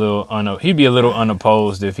he'd be a little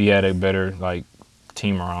unopposed if he had a better like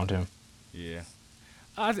team around him. Yeah.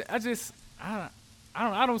 I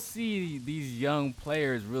don't see these young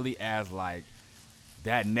players really as like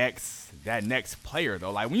that next player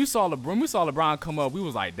though. Like when we saw LeBron come up, we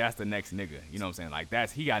was like, that's the next nigga. You know what I'm saying?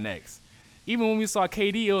 Like he got next. Even when we saw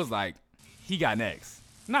KD, it was like he got next.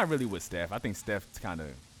 Not really with Steph. I think Steph kind of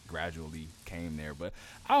gradually came there, but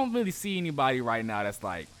I don't really see anybody right now that's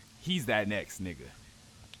like he's that next nigga.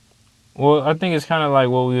 Well, I think it's kind of like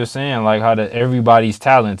what we were saying, like how everybody's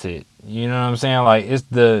talented. You know what I'm saying? Like it's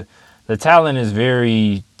the talent is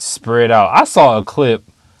very spread out. I saw a clip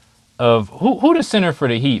of who the center for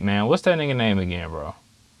the Heat, man. What's that nigga name again, bro?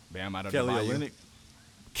 Bam out of Kelly the Bayou. Olynyk.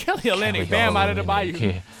 Kelly Olynyk. Bam out of the Bayou.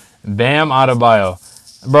 Yeah. Bam Adebayo.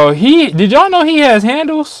 Bro, did y'all know he has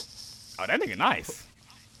handles? Oh, that nigga nice.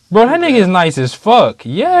 Bro, that nigga is nice as fuck.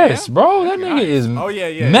 Yes, Yeah? bro. That That nigga nice. is Oh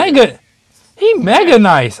yeah. mega. He mega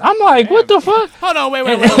nice. I'm like, what the fuck? Hold on, wait.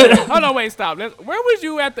 Hold on, wait, stop. Where was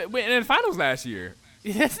you in the finals last year?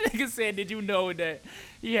 This nigga said, "Did you know that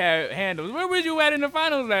he had handles? Where was you at in the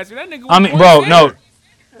finals last year? That nigga was I mean, point bro, center.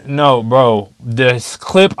 no, bro. This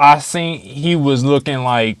clip I seen, he was looking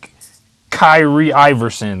like Kyrie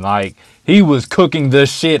Iverson. Like he was cooking the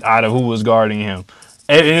shit out of who was guarding him.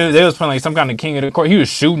 And they was playing like some kind of king of the court. He was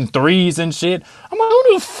shooting threes and shit. I'm like,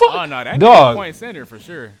 who the fuck, Oh no, that nigga dog, point center for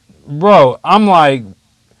sure. bro? I'm like,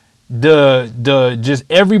 the just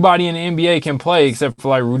everybody in the NBA can play except for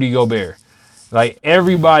like Rudy Gobert. Like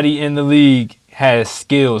everybody in the league has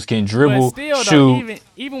skills, can But dribble, still, though, shoot.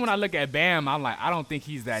 even when I look at Bam, I'm like, I don't think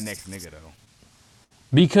he's that next nigga though.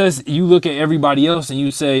 Because you look at everybody else and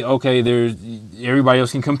you say, okay, there's everybody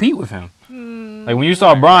else can compete with him. Like when you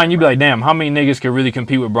saw Bron, you'd be like, damn, how many niggas could really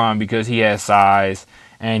compete with Bron because he has size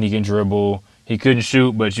and he can dribble. He couldn't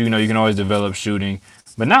shoot, but you know you can always develop shooting.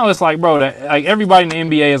 But now it's like, bro, that, like everybody in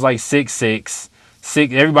the NBA is like 6'6",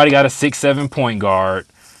 6. Everybody got a 6'7" point guard.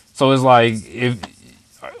 So it's like if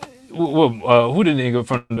who did nigga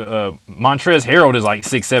from the Montrezl Harrell is like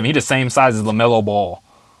 6'7". He the same size as LaMelo Ball,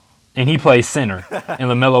 and he plays center, and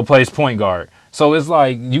LaMelo plays point guard. So it's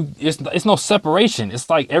like it's no separation. It's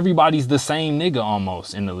like everybody's the same nigga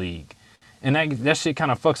almost in the league, and that shit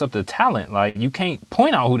kind of fucks up the talent. Like you can't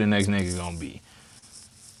point out who the next nigga gonna be.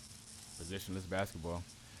 Positionless basketball.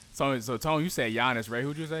 So Tone, you said Giannis, right?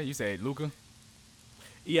 Who'd you say? You said Luka.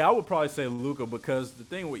 Yeah, I would probably say Luka because the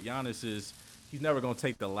thing with Giannis is he's never gonna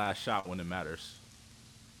take the last shot when it matters.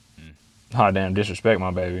 Oh damn, disrespect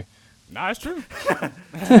my baby. Nah, it's true.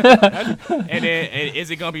 and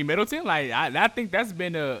is it gonna be Middleton? Like I think that's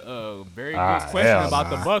been a very good question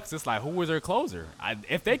about the Bucks. It's like who was their closer?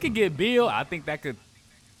 If they could get Beal, I think that could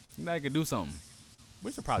do something.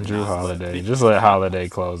 We should probably Drew not, Holiday. Just let Holiday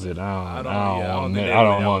close it. I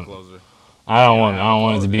don't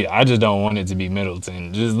want it to be. I just don't want it to be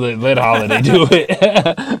Middleton. Just let Holiday do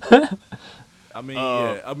it. I mean,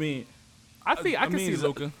 yeah. I can see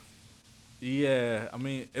Luka. Yeah, I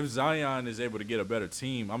mean, if Zion is able to get a better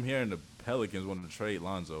team, I'm hearing the Pelicans want to trade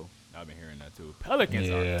Lonzo. I've been hearing that too. Pelicans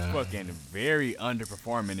are fucking very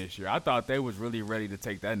underperforming this year. I thought they was really ready to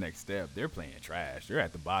take that next step. They're playing trash. They're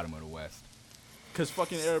at the bottom of the West. Cause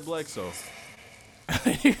fucking Eric Bledsoe.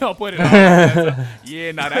 You gonna put it on?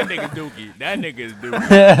 Yeah, nah, that nigga Dookie. That nigga is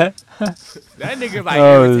Dookie. That nigga like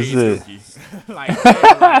irritates Dookie.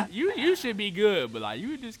 like you should be good, but like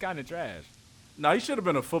you just kind of trash. No, he should have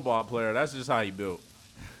been a football player. That's just how he built.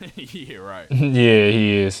 Yeah, right. Yeah,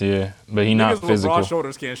 he is. Yeah, but he not niggas physical. With broad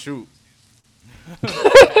shoulders can't shoot.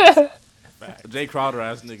 Jay Crowder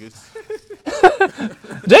ass niggas.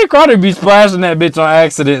 Jay Crowder be splashing that bitch on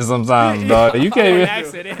accident sometimes, dog. You can't.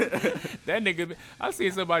 Accident. That nigga. I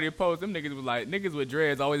seen somebody post. Them niggas was like niggas with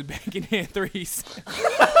dreads always banking in threes.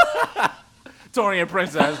 Torian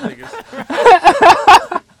Prince ass niggas.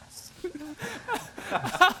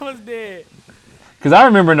 I was dead. Cause I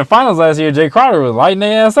remember in the finals last year, Jay Crowder was lighting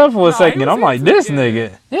their ass up for a second. I'm like, this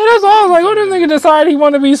nigga. Yeah, that's all. I was like, what this nigga decided he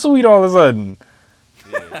want to be sweet all of a sudden?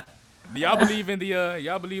 Yeah. Do y'all believe in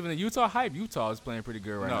the Utah hype? Utah is playing pretty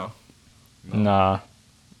good right now.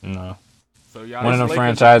 No. So y'all one of them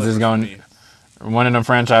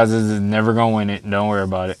franchises is never gonna win it. Don't worry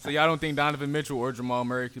about it. So y'all don't think Donovan Mitchell or Jamal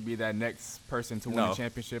Murray could be that next person to win the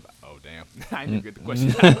championship? Oh damn, I didn't get the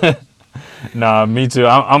question. Nah, me too.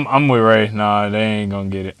 I'm with Ray. Nah, they ain't gonna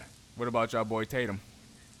get it. What about y'all boy Tatum?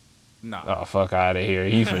 Nah. Oh, fuck out of here.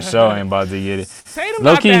 He for sure ain't about to get it. Tatum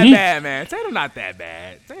not that bad, man. Tatum not that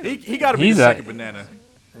bad. He got to be the second banana.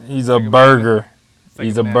 He's a burger.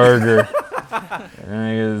 He's a burger.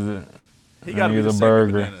 He got to be the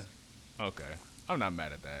second banana. Okay. I'm not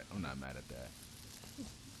mad at that.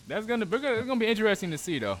 It's gonna be interesting to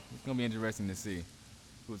see, though. It's gonna be interesting to see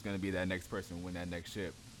who's gonna be that next person to win that next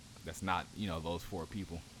ship. That's not, those four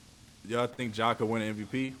people. Y'all think Ja could win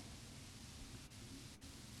MVP?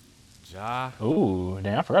 Ja. Ooh,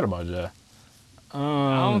 damn! I forgot about Ja. I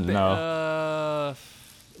don't think. No.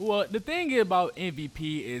 Well, the thing about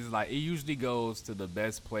MVP is like it usually goes to the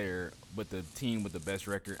best player with the team with the best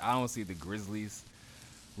record. I don't see the Grizzlies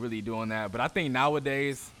really doing that, but I think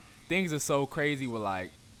nowadays things are so crazy with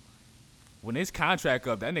like when his contract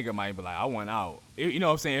up, that nigga might be like, I want out. You know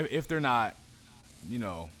what I'm saying? If they're not,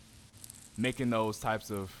 making those types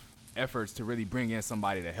of efforts to really bring in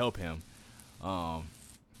somebody to help him.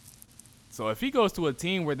 So if he goes to a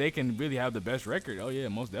team where they can really have the best record, oh yeah,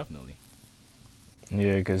 most definitely.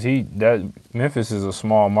 Yeah, because Memphis is a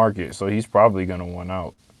small market, so he's probably gonna win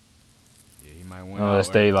out. Yeah, he might win unless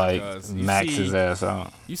out. They like max his ass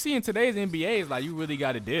out. You see, in today's NBA, it's like you really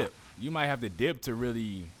got to dip. You might have to dip to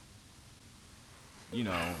really,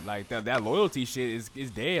 like that loyalty shit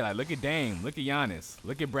is dead. Like look at Dame, look at Giannis,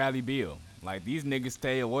 look at Bradley Beal. Like, these niggas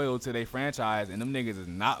stay loyal to their franchise, and them niggas is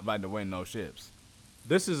not about to win no ships.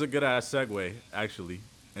 This is a good ass segue, actually,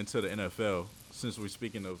 into the NFL. Since we're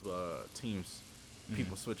speaking of teams,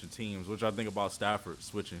 people switching teams. What y'all think about Stafford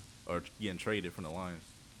switching or getting traded from the Lions?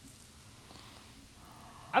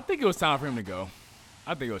 I think it was time for him to go.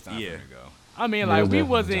 I think it was time for him to go. I mean, Yeah, like, we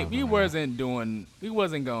definitely wasn't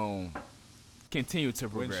going to continue to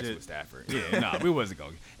progress with Stafford. Yeah, no, we wasn't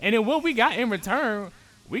going. And then what we got in return,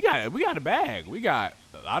 we got a bag. We got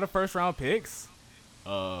a lot of first round picks.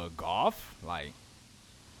 Golf, like,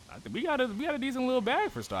 I think we got a decent little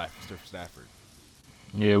bag for Stafford.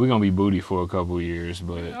 Yeah, we're gonna be booty for a couple of years,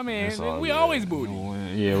 but I mean, that's all we good. always booty.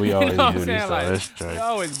 Yeah, we always You know what I'm booty. saying? So Like, that's true. we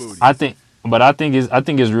always booty. I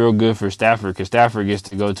think it's real good for Stafford because Stafford gets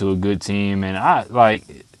to go to a good team, and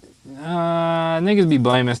niggas be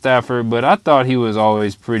blaming Stafford, but I thought he was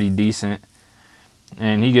always pretty decent,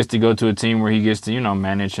 and he gets to go to a team where he gets to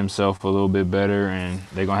manage himself a little bit better, and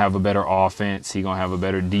they're gonna have a better offense, he gonna have a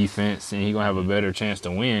better defense, and he gonna have a better chance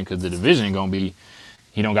to win because the division gonna be.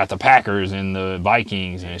 He don't got the Packers and the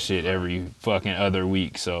Vikings and shit every fucking other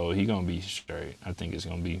week, so he gonna be straight. I think it's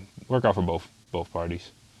gonna be work out for both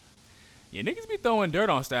parties. Yeah, niggas be throwing dirt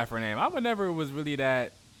on Stafford name. I would never was really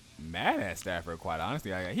that mad at Stafford, quite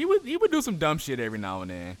honestly. He would do some dumb shit every now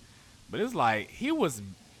and then, but it's like he was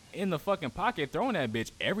in the fucking pocket throwing that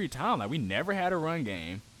bitch every time. Like, we never had a run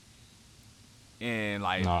game, and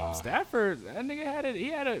like Stafford, that nigga he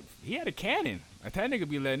had a cannon. Like, that nigga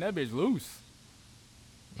be letting that bitch loose.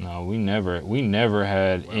 No, we never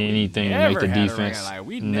had anything to make the defense. Like,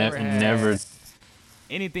 we never had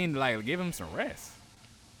anything to like give him some rest.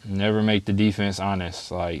 Never make the defense honest.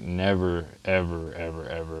 Like, never, ever, ever,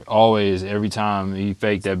 ever. Always, every time he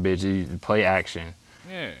faked that bitch, he play action.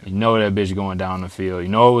 Yeah. You know that bitch going down the field. You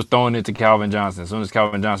know it was throwing it to Calvin Johnson. As soon as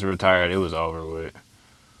Calvin Johnson retired, it was over with.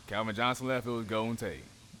 Calvin Johnson left, it was Golden Tate.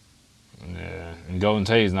 Yeah, and Golden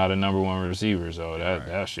Tate's not a number one receiver, so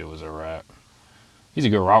that shit was a wrap. He's a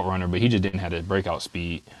good route runner, but he just didn't have the breakout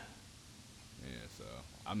speed. Yeah, so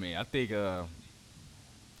I mean, I think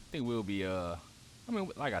we'll be I mean,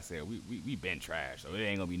 like I said, we been trash, so it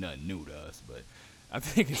ain't gonna be nothing new to us. But I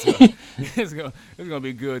think it's gonna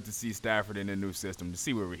be good to see Stafford in the new system to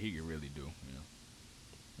see what he can really do.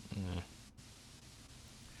 Yeah.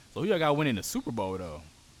 So who y'all got winning the Super Bowl though?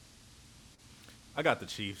 I got the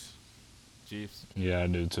Chiefs. Chiefs. Yeah, I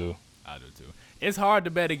do too. I do too. It's hard to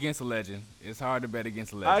bet against a legend. I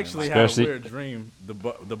actually had a weird dream the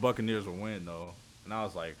Buccaneers would win though, and I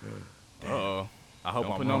was like, I hope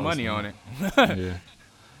Don't put no money on it. Yeah.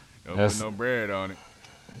 Don't put no bread on it.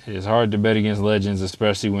 It's hard to bet against legends,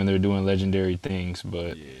 especially when they're doing legendary things.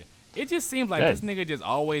 But yeah, it just seems like this nigga just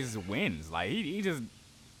always wins. Like he just,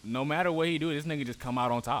 no matter what he do, this nigga just come out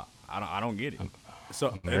on top. I don't get it.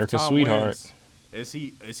 So America's if Tom sweetheart. Wins,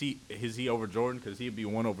 is he over Jordan? Because he'd be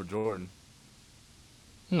one over Jordan.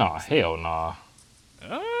 Nah, hell nah.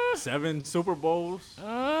 7 Super Bowls.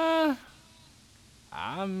 I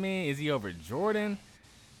mean, is he over Jordan?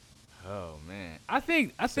 Oh man, I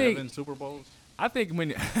think 7 Super Bowls. I think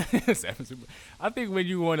when 7 Super. I think when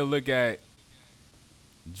you want to look at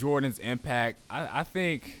Jordan's impact, I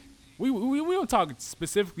think we don't talk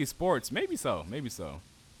specifically sports. Maybe so.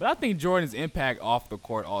 But I think Jordan's impact off the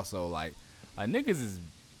court also, like niggas is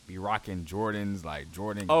be rocking Jordans, like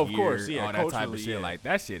Jordan gear, of course, yeah, all that type of shit. Yeah. Like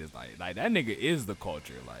that shit is like that nigga is the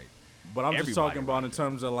culture. Like, but I'm just talking about in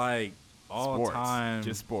terms of like all time,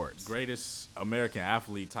 just sports, greatest American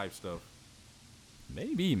athlete type stuff.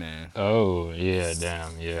 Maybe, man. Oh yeah,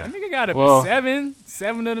 damn, yeah. That nigga got a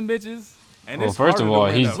seven of them bitches. And well, first of all,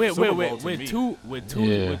 he's with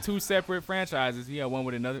two separate franchises. He had one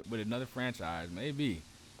with another franchise. Maybe.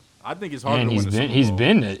 I think it's hard. And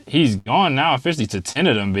he's gone now officially to 10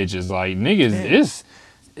 of them bitches. Like niggas,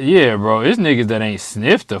 bro, it's niggas that ain't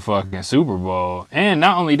sniffed the fucking Super Bowl. And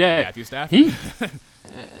not only that, Matthew Stafford.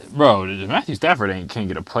 Matthew Stafford can't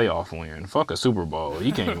get a playoff win. Fuck a Super Bowl.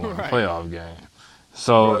 He can't even win a playoff game.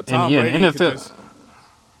 So Bro, in the NFL,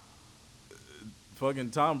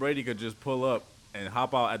 fucking Tom Brady could just pull up and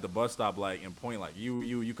hop out at the bus stop and point like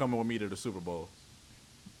you coming with me to the Super Bowl.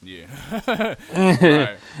 Yeah.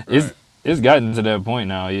 right. It's gotten to that point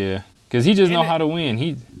now, yeah. Cause he just know how to win.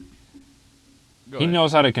 He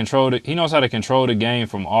knows how to control it. He knows how to control the game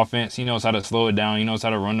from offense. He knows how to slow it down. He knows how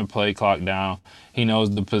to run the play clock down. He knows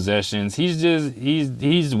the possessions.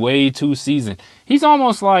 He's way too seasoned. He's like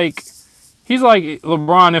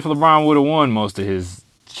LeBron if LeBron would have won most of his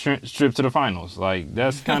trip to the finals. Like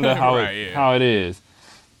that's kind of how it is.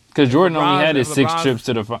 Cause Jordan only had his 6 trips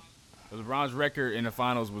to the finals. LeBron's record in the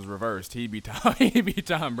finals was reversed. He beat Tom. He beat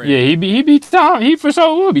Tom Brady. Yeah, he beat Tom. He for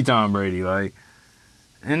sure will be Tom Brady. Like,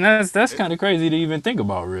 and that's kind of crazy to even think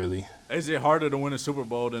about, really. Is it harder to win a Super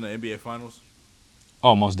Bowl than the NBA Finals?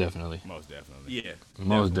 Oh, most definitely. Most definitely. Yeah,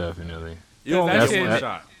 Most definitely. You only That get shit- one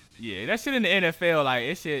shot. Yeah, that shit in the NFL, like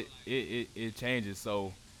it changes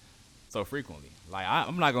so frequently. Like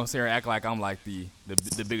I'm not gonna sit here and act like I'm like the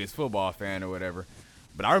biggest football fan or whatever.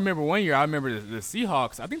 But I remember one year, the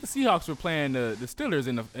Seahawks. I think the Seahawks were playing the Steelers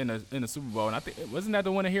in the Super Bowl, and I think wasn't that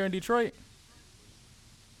the one here in Detroit?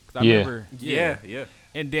 'Cause I Yeah. remember, Yeah.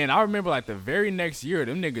 And then I remember like the very next year,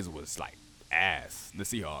 them niggas was like ass. The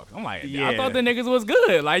Seahawks. I'm like, I Yeah. thought the niggas was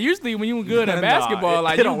good. Like usually when you good at Nah, basketball, it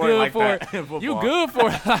like you don't work good like for that in you football. good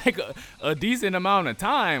for like a decent amount of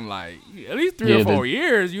time. Like at least 3 Yeah, or 4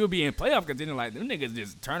 years, you'll be in playoff contention. Like them niggas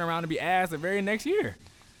just turn around and be ass the very next year.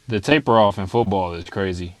 The taper off in football is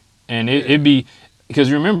crazy, and it'd be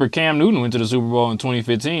because remember Cam Newton went to the Super Bowl in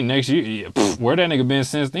 2015. Next year, where that nigga been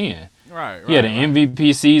since then? Right. He had an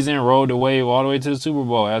MVP season, rode the wave all the way to the Super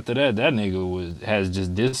Bowl. After that nigga has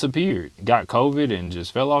just disappeared. Got COVID and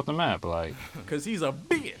just fell off the map. Like, Cause he's a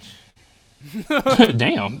bitch.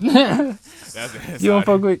 damn. That's You don't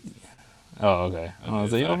fuck with? Oh, okay. I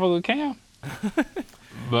was like, you don't fuck with Cam?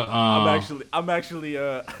 But I'm actually.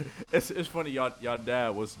 It's funny. Y'all dad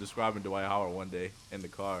was describing Dwight Howard one day in the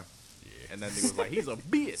car, and that nigga was like, he's a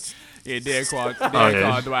bitch. Yeah, Derek called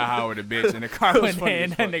yeah. Dwight Howard a bitch, and the car was went funny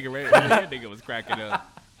in. as That nigga was cracking up.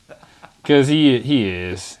 Cause he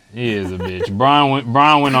is a bitch.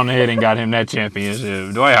 Brian went on ahead and got him that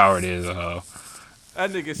championship. Dwight Howard is a hoe. That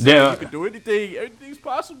nigga said Yeah. you can do anything. Everything's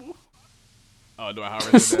possible. Oh, Dwight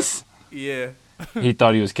Howard said that. Yeah. He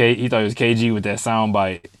thought he was KG with that sound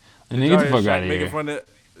bite. And Y'all nigga, get the hear fuck Shaq out of making here. fun of.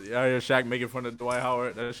 Y'all hear Shaq making fun of Dwight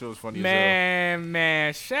Howard? That shit was funny as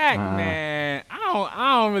Man, Shaq, man.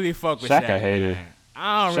 I don't really fuck with Shaq Shaq. a hater. Man.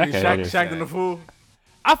 I don't Shaq really a hell. hater. Shaq and the Fool.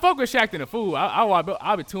 I fuck with Shaq and the Fool.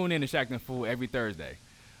 I'll be tuning in to Shaq and the Fool every Thursday.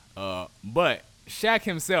 But Shaq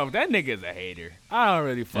himself, that nigga's a hater. I don't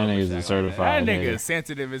really fuck That with nigga's a Shaq like certified that nigga hater. is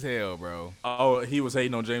sensitive as hell, bro. Oh, he was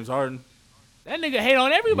hating on James Harden. That nigga hate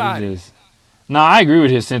on everybody. Nah, I agree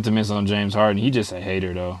with his sentiments on James Harden. He just a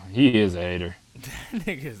hater though. He is a hater. That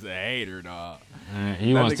nigga's a hater, dog.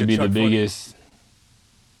 He That wants to nigga be Chuck the Funny. biggest.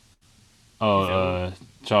 Oh,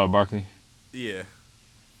 Charles Barkley. Yeah.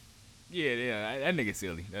 Yeah, that nigga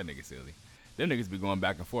silly. Them niggas be going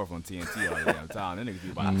back and forth on TNT all the damn time. Them niggas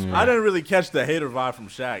be about to I didn't really catch the hater vibe from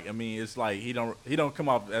Shaq. I mean, it's like he don't come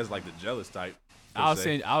off as like the jealous type. per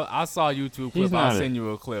se. I saw a YouTube He's clip. not I'll a- send you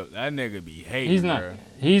a clip. That nigga be hating, He's not. bro.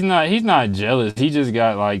 He's not jealous. He just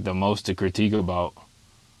got like the most to critique about.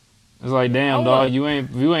 It's like, damn, I dog, want-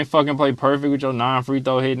 you ain't fucking play perfect with your 9 free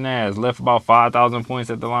throw hitting ass. Left about 5,000 points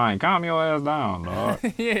at the line. Calm your ass down, dog.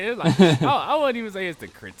 Yeah, it's like I wouldn't even say it's the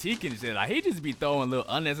critique and shit. Like he just be throwing little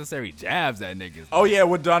unnecessary jabs at niggas. Oh yeah,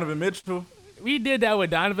 with Donovan Mitchell. We did that with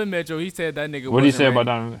Donovan Mitchell. He said that nigga. What did he wasn't say ready. about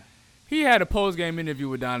Donovan? He had a post game interview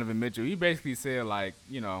with Donovan Mitchell. He basically said like,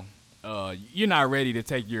 you're not ready to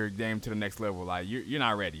take your game to the next level. Like you're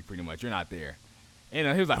not ready, pretty much. You're not there. And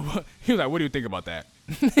he was like, what? He was like, what do you think about that?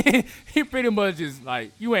 He pretty much is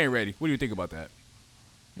like, you ain't ready. What do you think about that?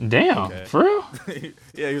 Damn, Okay. for real?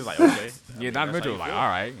 Yeah, he was like, okay. Yeah, Donovan Mitchell was like, all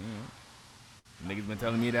right. Niggas been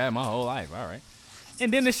telling me that my whole life. All right.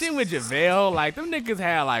 And then the shit with JaVale, like them niggas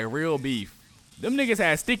had like real beef. Them niggas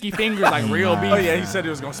had sticky fingers like real beef. Oh yeah, he said he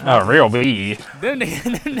was gonna smack. Real beef. Them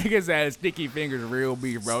niggas had sticky fingers real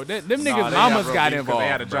beef, bro. Them Nah, niggas they had mamas real got beef 'cause involved. They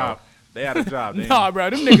had a bro. job. They had a job. They Nah, bro,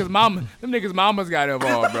 them niggas mamas got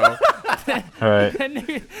involved, bro. All right. that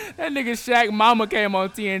nigga Shaq mama came on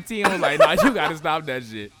TNT and was like, nah, you gotta stop that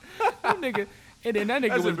shit. That nigga, and then that nigga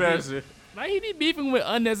That's was embarrassing. like, he be beefing with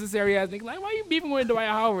unnecessary ass niggas. Like, why you beefing with Dwight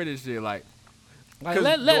Howard and shit? Like Because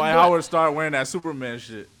let Dwight Howard started wearing that Superman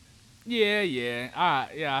shit. Yeah.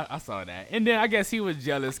 I saw that. And then I guess he was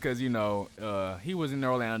jealous because, he was in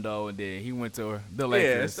Orlando and then he went to the Yeah,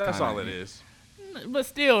 Lakers. that's kinda. all it is. But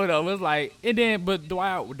still, though, it was like, and then, but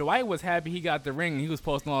Dwight was happy he got the ring. He was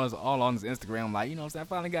posting all on his Instagram, like, what I'm saying, I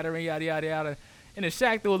finally got a ring, yada, yada, yada. And then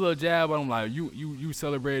Shaq threw a little jab on him, like, you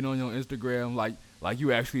celebrating on your Instagram, like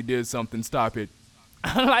you actually did something, stop it.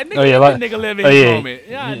 Like, nigga, Oh, yeah, let like- the nigga live in oh, his yeah. moment.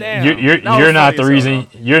 God damn. You're That was you're not funny the as reason.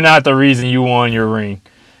 hell, You're not the reason you won your ring.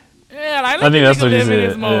 Yeah, like, I let the think that's nigga what he live in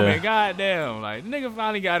his said, moment. yeah. God damn. Like, nigga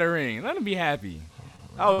finally got a ring. Let him be happy.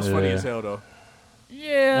 That was funny Yeah. as hell though.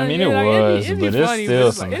 Yeah, I mean, yeah, it like, was, it'd be but it's funny, still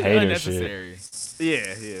it's some like, it's hater shit. unnecessary.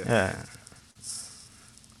 Yeah. Yeah.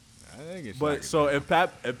 I think it's But Shaq. so if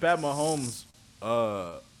Pat Mahomes,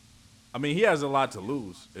 I mean, he has a lot to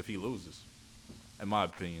lose if he loses, in my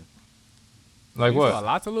opinion. Like He's got a what?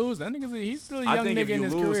 lot to lose. That nigga's he's still a I young think if nigga in you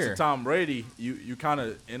his lose career. to Tom Brady, you kind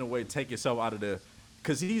of in a way take yourself out of the,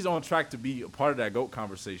 because he's on track to be a part of that GOAT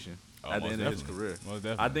conversation at the most end of his definitely. career. Most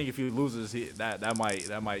definitely. I think if he loses, that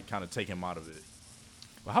might kind of take him out of it.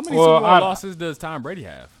 Well, how many Well, Super Bowl losses does Tom Brady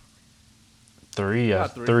have? 3, yeah,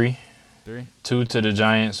 Not 3. 3. 3. 2 to the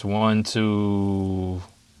Giants, 1 to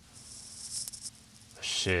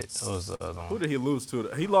shit. What was the other Who one? did he lose to?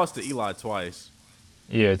 He lost to Eli twice.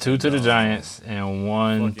 Yeah, 2 to the Giants and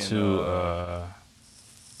 1 fucking, to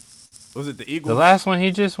Was it the Eagles? the last one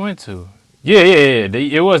he just went to. Yeah.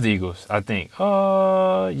 It was the Eagles, I think.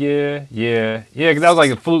 Yeah. Because that was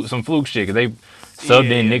like some fluke shit. Because they subbed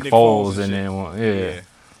in Nick Foles and then Yeah.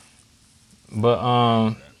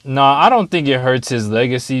 But no, I don't think it hurts his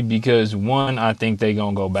legacy because one, I think they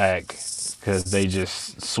gonna go back because they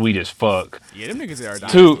just sweet as fuck. Yeah, them niggas are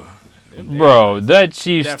dying. Two, Them bro, that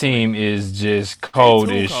Chiefs Definitely. team is just They cold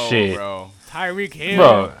too as cold, shit, bro. Tyreek Hill,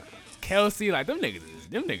 bro. Kelsey, like them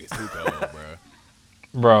niggas too cold, bro.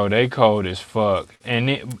 Bro, they cold as fuck. And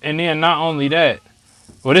then not only that,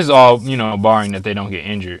 well, this is all barring that they don't get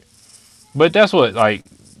injured. But that's what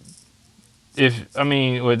this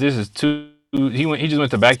is two. He just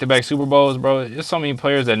went to back-to-back Super Bowls, bro. There's so many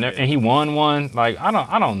players that never, and he won one. Like I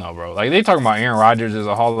don't know, bro. Like they talking about Aaron Rodgers as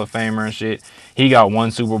a Hall of Famer and shit. He got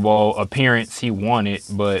one Super Bowl appearance. He won it,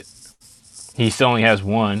 but he still only has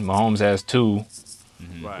one. Mahomes has 2.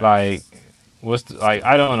 Right. Like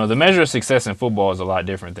I don't know. The measure of success in football is a lot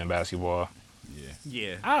different than basketball.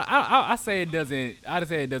 Yeah. I say it doesn't. I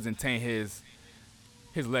say it doesn't taint his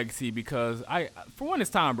legacy because for one, it's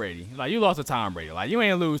Tom Brady. Like you lost to Tom Brady. Like you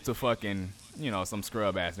ain't lose to fucking some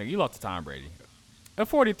scrub ass nigga. You lost to Tom Brady, a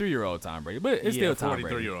 43-year-old Tom Brady, but it's still Tom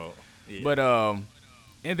Brady. 43-year-old. Yeah. But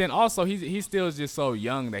and then also he's still just so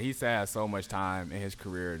young that he's had so much time in his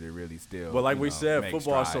career to really still. But like we said, make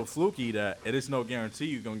football is so strides. fluky that it is no guarantee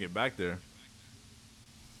you're gonna get back there.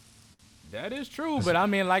 That is true, but I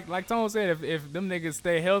mean, like Tone said, if them niggas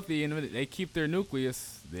stay healthy and they keep their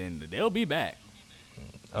nucleus, then they'll be back.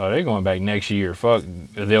 Oh, they're going back next year. Fuck,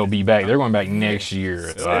 they'll be back. They're going back next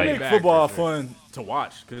year. They Like, make back football for sure. fun to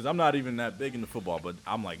watch because I'm not even that big into football, but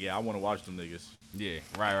I'm like, yeah, I want to watch them niggas. Yeah,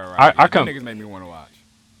 right. I Them come- niggas make me want to watch.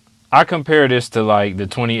 I compare this to like the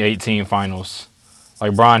 2018 finals.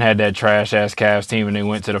 Like Bron had that trash ass Cavs team and they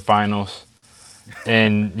went to the finals.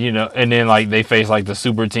 And and then like they faced like the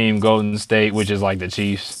super team Golden State, which is like the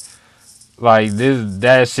Chiefs. Like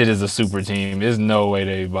that shit is a super team. There's no way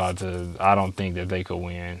they about to. I don't think that they could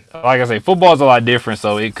win. Like I say, football's a lot different,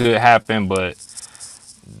 so it could happen, but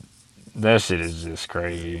that shit is just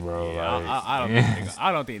crazy, bro. Yeah, Like,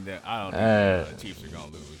 I don't think the Chiefs are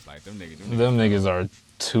gonna lose. Like them niggas. them niggas are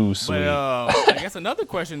too sweet. But I guess another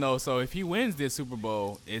question though. So if he wins this Super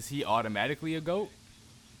Bowl, is he automatically a GOAT?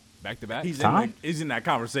 Back to back? He's Tom? in that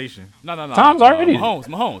conversation. No. Tom's already-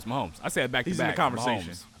 Mahomes. I said back to back. He's in the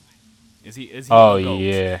conversation. Mahomes. Is he? Oh a GOAT?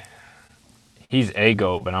 yeah, he's a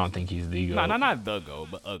GOAT, but I don't think he's the GOAT. No, not the GOAT,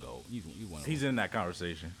 but a GOAT. He's one. He's in that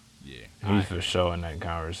conversation Yeah. He's for sure in that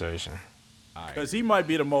conversation. All right. because he might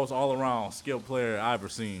be the most all-around skilled player I've ever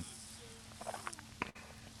seen.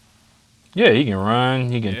 Yeah, he can run.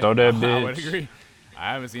 He can throw that bitch. I would agree.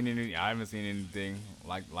 I haven't seen anything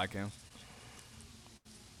like him.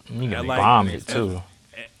 He can like- bomb it too.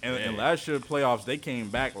 And last year playoffs, they came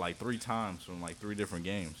back like 3 times from like 3 different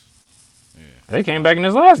games. They came back in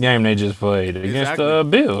this last game they just played against the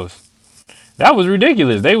Exactly. Bills. That was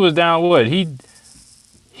ridiculous. They was down what? It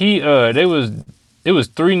was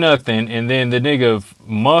 3-0, and then the nigga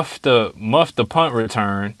muffed the punt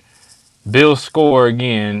return. Bills score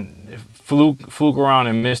again, fluke around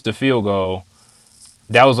and missed the field goal.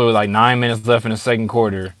 That was like 9 minutes left in the second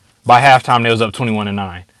quarter. By halftime, they was up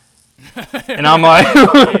 21-9. And I'm like,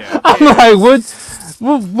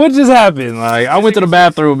 what just happened? Like, I went to the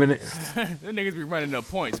bathroom and Them niggas be running up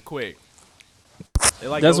points quick. They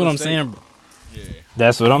like that's what Golden I'm State. saying. Yeah.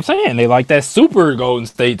 That's what I'm saying. They like that super Golden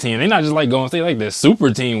State team. They not just like Golden State, like that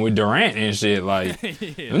super team with Durant and shit. Like,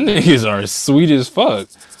 Yeah. them niggas are sweet as fuck.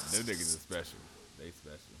 Them niggas are special. They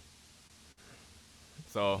special.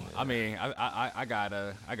 So I mean, I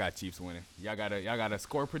got Chiefs winning. Y'all got a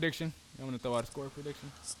score prediction? You want to throw out a score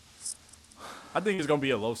prediction? I think it's gonna be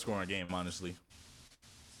a low-scoring game, honestly.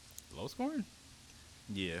 Low scoring?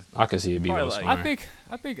 Yeah. I could see it be Probably low like- scoring.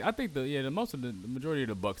 I think the majority of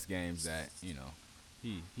the Bucks games that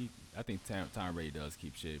I think Tom Brady does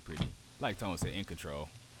keep shit pretty, like Tone said, in control.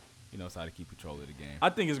 He knows how to keep control of the game. I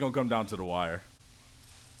think it's gonna come down to the wire.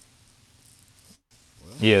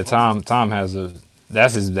 Yeah, Tom has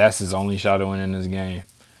that's his only shot at winning this game.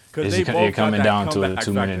 Because It's they both it coming got that down to a comeback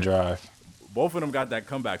 2-minute factor. drive. Both of them got that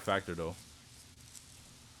comeback factor though.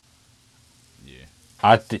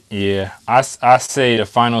 I say the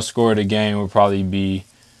final score of the game would probably be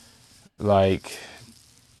like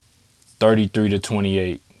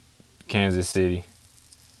 33-28, Kansas City.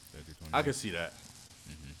 I can see that.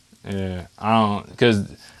 Yeah, I don't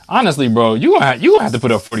because honestly, bro, you gonna have to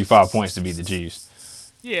put up 45 points to beat the Chiefs.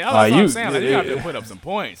 Yeah, that's Like what I'm you, saying. Like, you have to put up some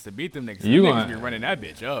points to beat them niggas. You Them gonna- niggas be running that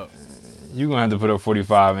bitch up. you gonna have to put up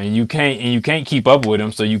 45, and you can't keep up with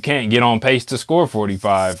them, so you can't get on pace to score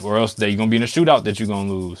 45, or else they're gonna be in a shootout that you're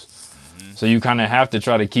gonna lose. So you kind of have to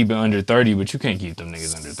try to keep it under 30, but you can't keep them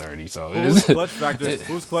niggas under 30. So Whose it's clutch factor?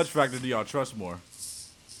 Whose clutch factor do y'all trust more?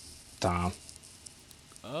 Tom.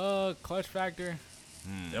 Clutch factor.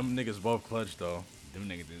 Them niggas both clutch though. Them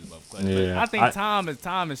niggas is above clutch. Yeah, But I think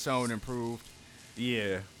Tom has shown improved.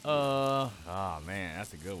 Yeah. Oh man,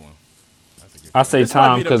 that's a good one. That's a good. I say This might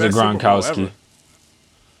Tom be the because of best Super Bowl Gronkowski. ever.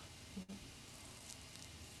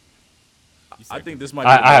 I think this might. Be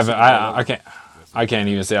the I best haven't. Super Bowl ever. I can't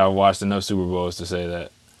even say I've watched enough Super Bowls to say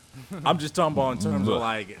that. I'm just talking about in terms But- of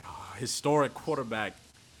like historic quarterback.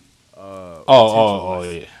 Oh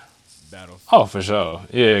yeah. battles. Oh, for sure.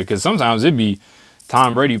 Yeah, because sometimes it'd be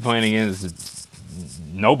Tom Brady playing against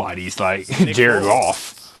nobody's like Jared Foles.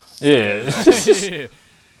 Goff. Yeah.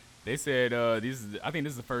 They said I think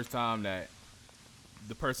this is the first time that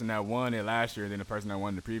the person that won it last year and then the person that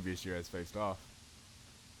won the previous year has faced off.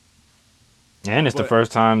 And it's the But-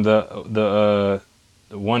 first time the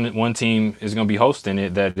one team is gonna be hosting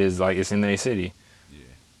it that is like it's in their city.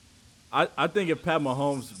 I think if Pat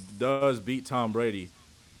Mahomes does beat Tom Brady,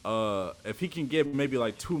 if he can get maybe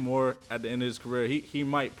like 2 more at the end of his career, he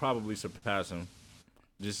might probably surpass him,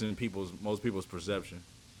 just in most people's perception.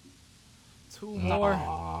 2 more.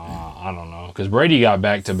 I don't know, because Brady got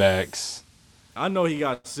back to backs. I know he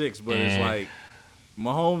got 6, but it's Eh. like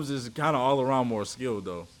Mahomes is kind of all around more skilled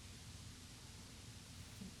though.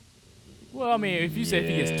 Well, I mean, if you say if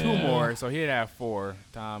he gets 2 Yeah. more, so he'd have 4.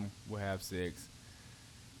 Tom will have 6.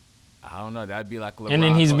 I don't know. That'd be like a LeBron. And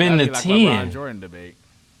then he's been that'd to be like 10. LeBron Jordan debate.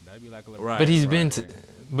 That'd be like a LeBron. Right. But he's been right. to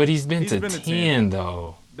but he's been He's to been to 10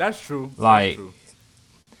 though. That's true. Like- That's true.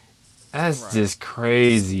 That's Right. just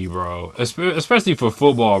crazy, bro. Especially for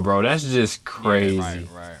football, bro. That's just crazy. Yeah,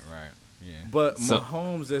 right. Yeah. But So-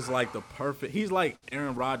 Mahomes is like the perfect. He's like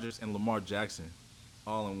Aaron Rodgers and Lamar Jackson,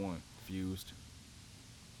 all in one. Fused.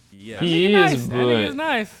 Yeah. He Nice. is, That nigga's but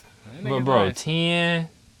nice. That but nigga's bro, nice. 10.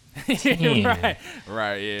 10.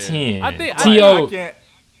 right, yeah. 10. I think T.O. I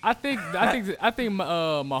I think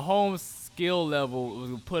Mahomes' skill level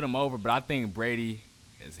will put him over, but I think Brady,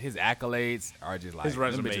 his accolades are just like His them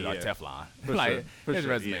resume, bitches are yeah. Teflon. For like sure, for his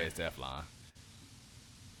sure, resume yeah. is Teflon.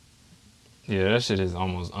 Yeah, that shit is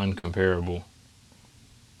almost uncomparable.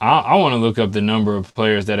 I want to look up the number of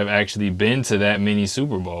players that have actually been to that many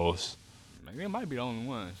Super Bowls. Like, they might be the only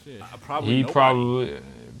one. Shit. probably He nobody.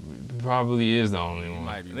 probably is the only He one.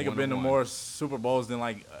 might be Nigga one been to of more Super Bowls than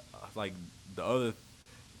like the other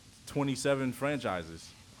 27 franchises.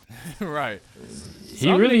 one. Right. He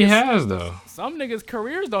Some really niggas- has though. Some niggas'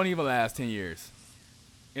 careers don't even last 10 years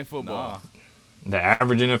in football. The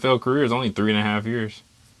average NFL career is only 3.5 years.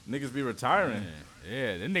 Niggas be retiring.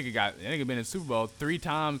 Yeah, that nigga been in Super Bowl three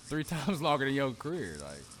times longer than your career.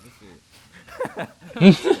 Like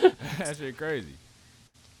that shit. That shit crazy.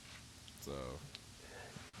 So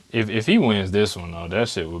If he wins this one though, that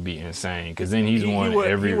shit would be insane. Cause then he's won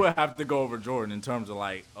every. He would have to go over Jordan in terms of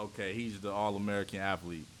like, okay, he's the All-American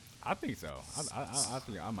athlete. I think so.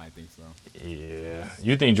 I might think so. Yeah.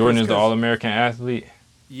 You think Jordan is the Because- All-American athlete?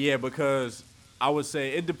 Yeah, because I would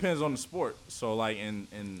say it depends on the sport. So like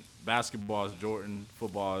in basketball is Jordan,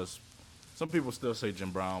 football is some people still say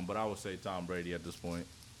Jim Brown, but I would say Tom Brady at this point.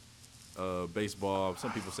 Baseball,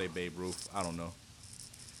 some people say Babe Ruth. I don't know.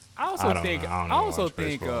 I also I don't think know. I don't I even also watch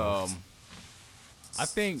think baseball. I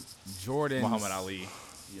think Jordan Muhammad Ali.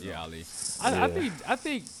 you know. Yeah, Ali. Yeah. I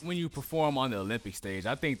think when you perform on the Olympic stage,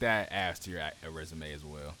 I think that adds to your resume as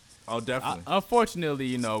well. Oh, definitely.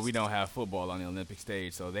 Unfortunately, we don't have football on the Olympic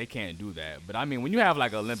stage, so they can't do that. But I mean, when you have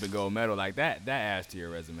like an Olympic gold medal like that, that adds to your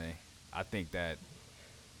resume. I think that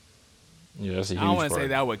Yeah, that's a huge I don't want to part. say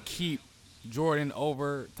that would keep Jordan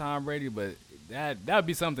over Tom Brady, but that would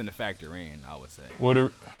be something to factor in. I would say. What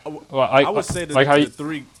are, well, I would say like how the you,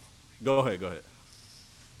 three. Go ahead.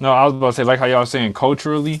 No, I was about to say like how y'all saying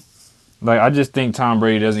culturally. Like I just think Tom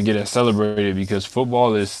Brady doesn't get as celebrated because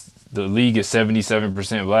football is the league is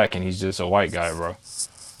 77% black and he's just a white guy, bro.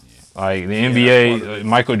 Like the that's part of NBA, it.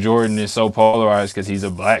 Michael Jordan is so polarized because he's a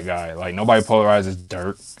black guy. Like nobody polarizes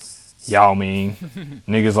Dirk, Yao Ming,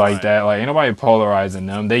 niggas like Right. that. Like ain't nobody polarizing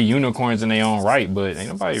them. They unicorns in their own right, but ain't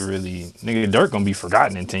nobody really. Nigga Dirk gonna be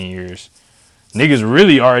forgotten in 10 years. niggas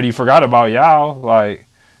really already forgot about y'all. Like,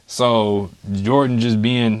 so Jordan just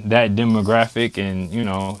being that demographic and, you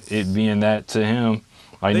know, it being that to him,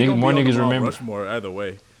 like, more niggas remember. Rushmore either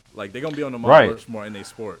way. Like, they're going to be on the Mount Rushmore in their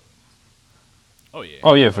sport. Oh, yeah.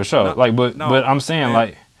 Oh, yeah, for sure. But I'm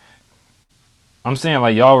saying,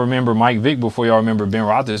 y'all remember Mike Vick before y'all remember Ben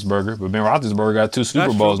Roethlisberger. But Ben Roethlisberger got 2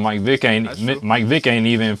 Super Bowls. True. Mike Vick ain't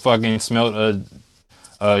even fucking smelled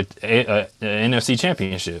a NFC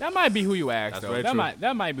championship. That might be who you ask, though.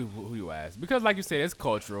 That might be who you ask. Because, like you said, it's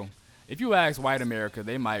cultural. If you ask white America,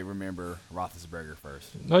 they might remember Roethlisberger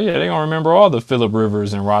first. Oh, yeah, they're going to remember all the Phillip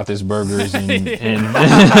Rivers and Roethlisbergers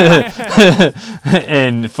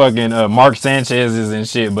and fucking Mark Sanchez's and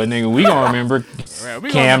shit. But, nigga, we going to remember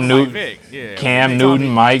Cam Newton,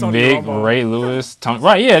 Mike Vick, Ray Lewis. They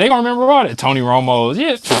going to remember all that. Tony Romo's,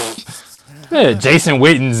 yeah, Jason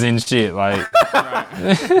Witten's and shit. Like,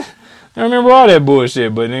 I remember all that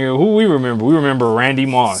bullshit, but nigga, who we remember? We remember Randy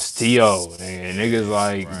Moss, T.O., niggas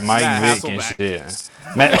like Mike Vick and shit.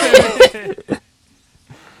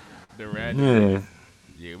 The Randy.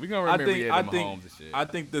 Yeah, we gonna remember Mahomes and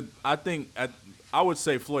shit. I would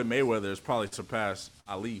say Floyd Mayweather has probably surpassed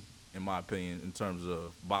Ali in my opinion in terms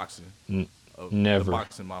of boxing. Never. The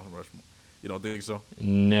boxing Mount Rushmore. You don't think so?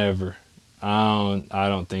 Never. I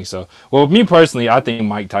don't think so. Well, me personally, I think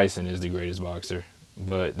Mike Tyson is the greatest boxer.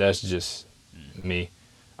 But that's just me.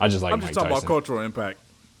 I just like Mike Tyson. I'm just talking about cultural impact.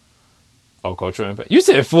 Oh, cultural impact. You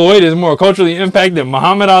said Floyd is more culturally impacted than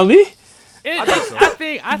Muhammad Ali? I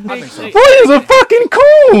think Floyd is a fucking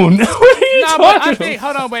coon. What are you talking about?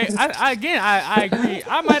 Hold on, wait. I agree.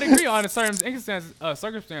 I might agree on certain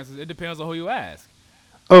circumstances. It depends on who you ask.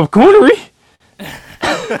 Of coonery?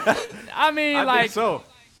 I mean, I like. think so.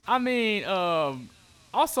 I mean,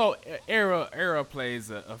 also era plays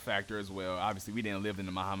a factor as well. Obviously, we didn't live in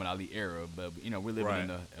the Muhammad Ali era, but you know we're living in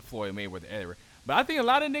the Floyd Mayweather era. But I think a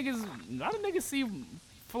lot of niggas see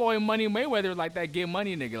Floyd Money Mayweather like that get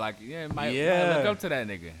money nigga. Like might look up to that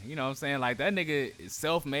nigga. You know what I'm saying? Like that nigga is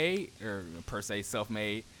self-made or per se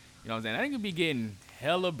self-made. You know what I'm saying? That nigga be getting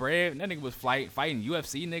hella bread. That nigga was fighting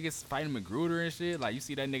UFC niggas, fighting Magruder and shit. Like you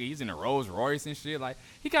see that nigga, he's in a Rolls Royce and shit. Like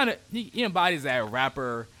he embodies that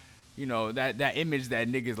rapper. You know, that image that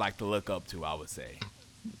niggas like to look up to, I would say.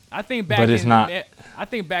 I think back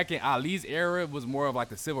in Ali's era, it was more of like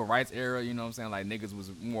the civil rights era, you know what I'm saying? Like niggas was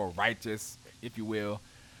more righteous, if you will.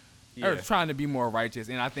 Or trying to be more righteous,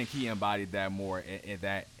 and I think he embodied that more in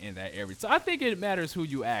that area. So I think it matters who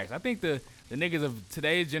you ask. I think the niggas of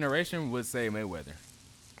today's generation would say Mayweather.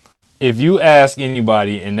 If you ask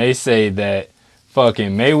anybody and they say that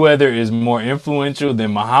fucking Mayweather is more influential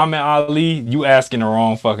than Muhammad Ali, you asking the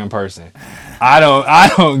wrong fucking person.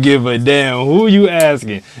 I don't give a damn who you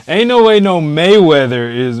asking. Ain't no way no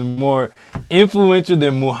Mayweather is more influential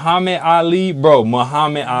than Muhammad Ali, bro.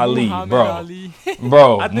 Muhammad Ali.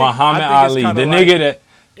 Muhammad Ali, the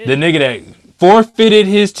nigga that forfeited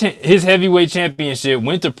his heavyweight championship,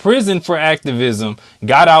 went to prison for activism,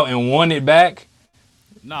 got out and won it back.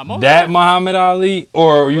 That Muhammad Ali,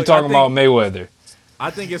 or are you talking about Mayweather? I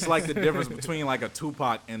think it's like the difference between like a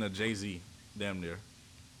Tupac and a Jay-Z, damn near.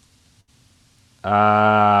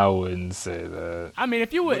 I wouldn't say that. I mean,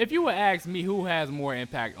 if you would ask me who has more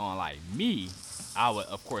impact on like me, I would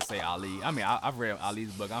of course say Ali. I mean, I've read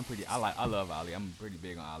Ali's book. I love Ali. I'm pretty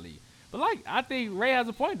big on Ali. But like, I think Ray has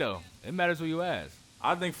a point though. It matters who you ask.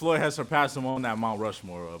 I think Floyd has surpassed him on that Mount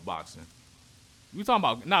Rushmore of boxing. We talking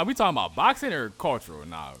about boxing or cultural?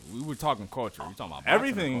 Nah, we were talking culture. We talking about boxing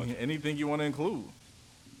everything, anything you want to include.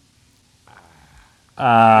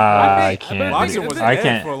 I can't. Boxing was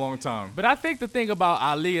dead for a long time. But I think the thing about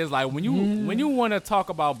Ali is like when you want to talk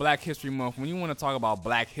about Black History Month, when you want to talk about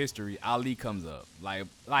Black history, Ali comes up. Like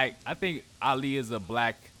I think Ali is a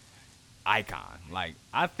Black icon. Like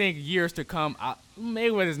I think years to come,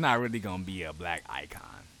 Mayweather's not really gonna be a Black icon.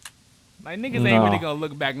 Like niggas ain't really gonna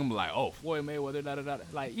look back and be like, oh, Floyd Mayweather, da da da.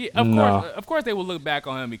 Like yeah, of course they will look back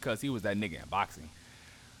on him because he was that nigga in boxing.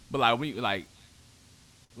 But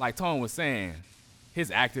like Tone was saying, his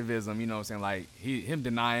activism, you know what I'm saying, like him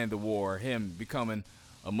denying the war, him becoming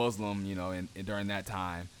a Muslim, you know, and during that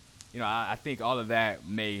time, you know, I think all of that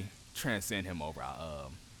may transcend him over.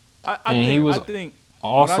 I think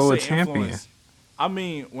also a champion. Influence, I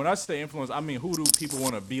mean, when I say influence, I mean who do people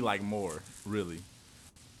want to be like more, really?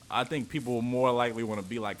 I think people more likely want to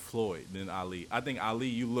be like Floyd than Ali. I think Ali,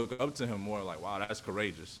 you look up to him more like, wow, that's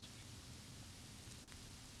courageous.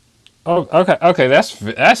 Oh, okay, that's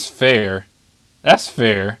fair. That's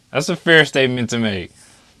fair. That's a fair statement to make.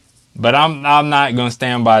 But I'm not gonna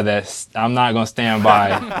stand by that. I'm not gonna stand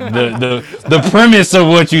by the premise of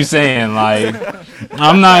what you're saying. Like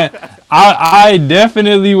I'm not I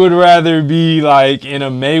definitely would rather be like in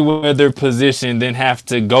a Mayweather position than have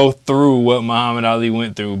to go through what Muhammad Ali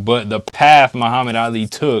went through. But the path Muhammad Ali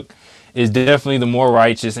took is definitely the more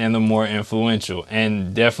righteous and the more influential,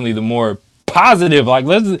 and definitely the more positive. Like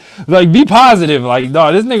let's like be positive. Like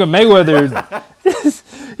no, this nigga Mayweather, he's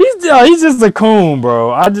just a coon,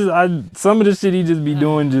 bro. I some of the shit he just be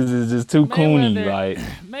doing is just too coony. Like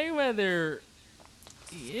Mayweather,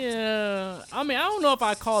 yeah. I mean, I don't know if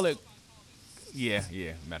I call it. Yeah.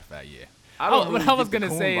 Matter of fact, yeah. What I was gonna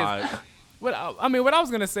say is, what I was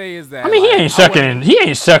gonna say is that. I mean, he ain't shucking and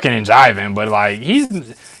jiving, but like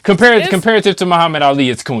he's comparative to Muhammad Ali,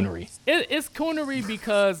 it's coonery. It's coonery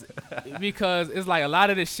because it's like a lot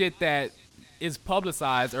of the shit that is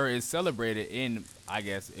publicized or is celebrated in, I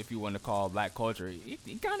guess, if you want to call black culture,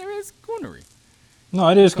 it kind of is coonery. No,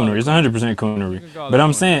 it is coonery. It's 100% coonery. But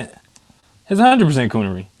I'm saying it's 100%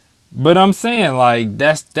 coonery. But I'm saying like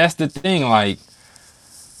that's the thing. Like,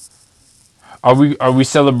 are we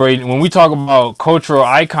celebrating when we talk about cultural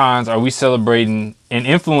icons? Are we celebrating and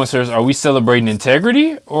influencers? Are we celebrating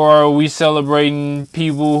integrity, or are we celebrating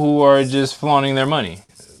people who are just flaunting their money?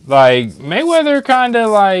 Like Mayweather, kind of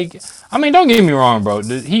like. I mean, don't get me wrong, bro.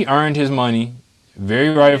 He earned his money,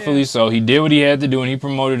 very rightfully so. He did what he had to do, and he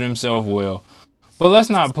promoted himself well. But let's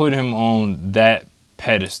not put him on that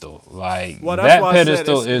pedestal. Like that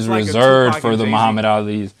pedestal is like reserved for the Muhammad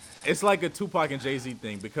Ali's. It's like a Tupac and Jay-Z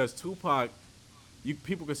thing because Tupac,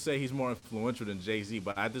 people could say he's more influential than Jay-Z,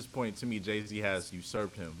 but at this point, to me, Jay-Z has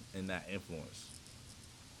usurped him in that influence.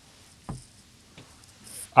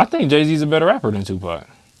 I think Jay-Z's a better rapper than Tupac.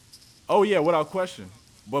 Oh yeah, without question.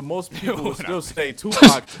 But most people will still say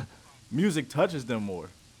Tupac music touches them more.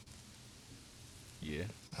 Yeah.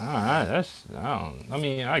 All right,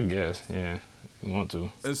 I guess, yeah. You want to.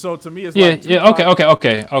 And so to me, it's okay.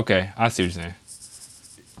 I see what you're saying.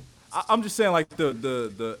 I'm just saying, like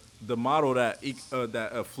the model that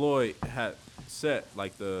Floyd had set,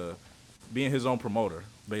 like the being his own promoter,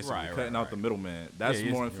 basically cutting out the middleman. That's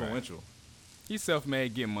more influential. Right. He's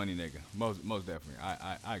self-made, getting money, nigga. Most definitely.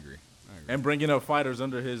 I agree. And bringing up fighters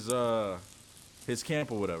under his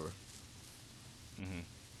camp or whatever. Mm-hmm.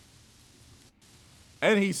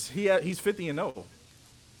 And he's 50-0.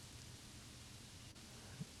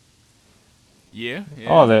 Yeah.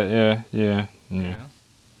 All that, yeah.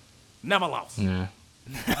 Never lost. Yeah.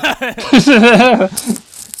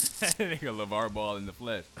 Nigga LeVar Ball in the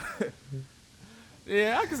flesh.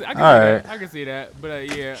 Yeah, I can see that.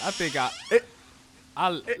 But yeah, I think it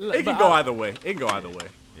can go either way.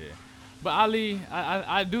 Yeah. But Ali,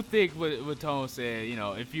 I do think what Tone said. You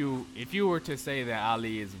know, if you were to say that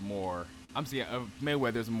Ali is more, I'm seeing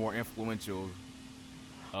Mayweather's more influential.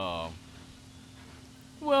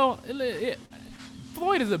 Floyd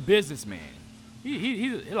is a businessman.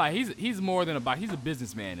 He's more than he's a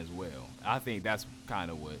businessman as well. I think that's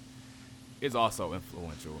kind of what is also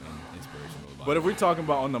influential and inspirational about But if we're talking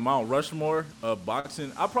about on the Mount Rushmore of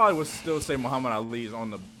boxing, I probably would still say Muhammad Ali is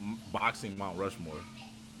on the boxing Mount Rushmore.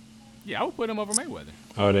 Yeah, I would put him over Mayweather.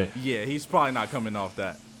 Oh, that. Yeah, he's probably not coming off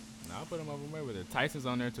that. No, I'll put him over Mayweather. Tyson's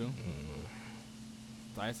on there too.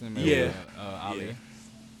 Tyson, Mayweather, Ali. Yeah.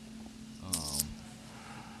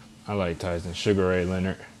 I like Tyson. Sugar Ray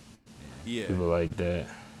Leonard. Yeah. People like that.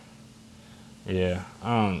 Yeah.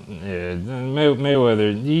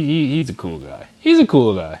 Mayweather, he's a cool guy.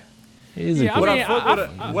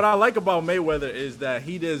 What I like about Mayweather is that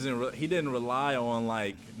he didn't rely on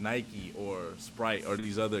like Nike or Sprite or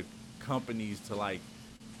these other companies to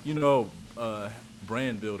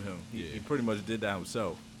brand build him. He pretty much did that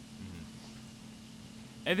himself.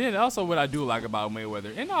 And then also what I do like about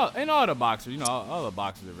Mayweather, and all the boxers, all the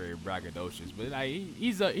boxers are very braggadocious, but like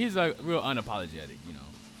he's a real unapologetic,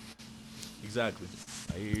 Exactly.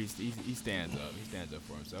 Like, he stands up. He stands up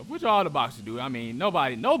for himself, which all the boxers do. I mean,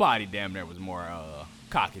 nobody damn near was more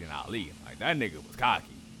cocky than Ali. Like that nigga was cocky.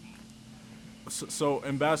 So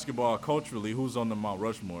in basketball, culturally, who's on the Mount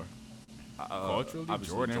Rushmore? Culturally,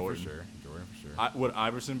 Jordan for sure. Would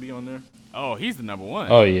Iverson be on there? Oh, he's the number one.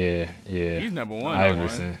 Oh yeah. He's number one.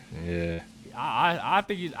 Iverson, yeah. I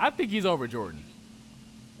think he's over Jordan.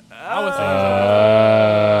 I would say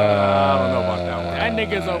I don't know about that one. That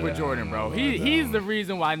nigga's over Jordan, bro. He's the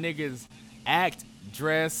reason why niggas act,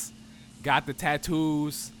 dress, got the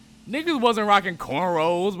tattoos. Niggas wasn't rocking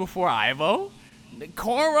cornrows before Ivo.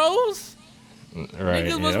 Cornrows? Right.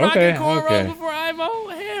 Niggas was rocking cornrows before Ivo?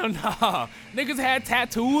 Hell no. Niggas had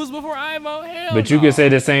tattoos before Ivo? Hell But you could say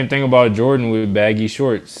the same thing about Jordan with baggy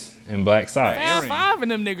shorts and black socks. Fast Five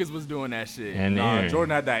and them niggas was doing that shit. And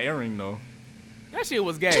Jordan had that earring though. That shit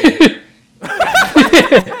was gay.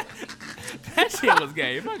 That That shit was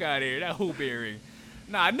gay. Fuck out of here. That hoop earring.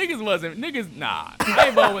 Nah, niggas wasn't. Niggas, nah.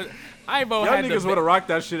 Ivo was. Ivo Y'all had niggas would have rocked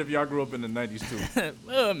that shit if y'all grew up in the 90s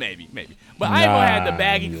too. maybe. But Ivo had the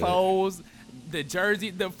baggy clothes, the jersey,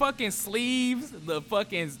 the fucking sleeves,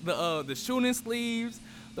 the shooting sleeves,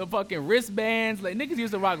 the fucking wristbands. Like niggas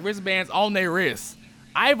used to rock wristbands on their wrists.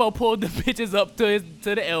 Ivo pulled the bitches up to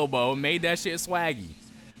the elbow and made that shit swaggy.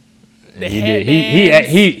 The He did.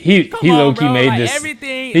 headbands. He low key made like this.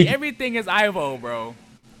 everything is Ivo, bro.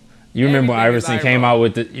 You remember when Everything Iverson is came Ivo. out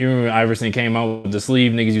with the? You remember Iverson came out with the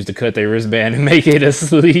sleeve? Niggas used to cut their wristband and make it a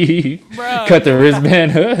sleeve. Bruh. Cut the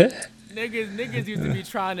wristband. Niggas used to be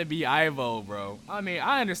trying to be Ivo, bro. I mean,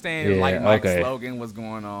 I understand Yeah, like Mike's okay. slogan was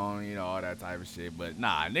going on, you know, all that type of shit. But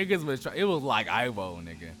nah, niggas was it was like Ivo,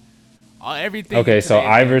 nigga. Everything. Okay, so today's game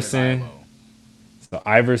is Iverson. Ivo. So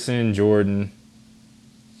Iverson, Jordan.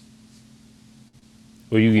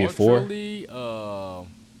 Will you get 4? Culturally,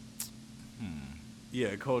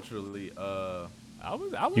 Yeah, culturally. I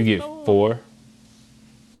was You get no, 4.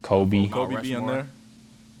 Kobe. Kobe be on Rushmore. there.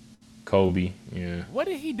 Kobe. Yeah. What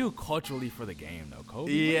did he do culturally for the game though, Kobe? What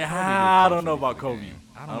did Yeah, Kobe do I don't know culturally about for the Kobe. game?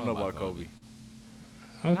 I don't know about Kobe.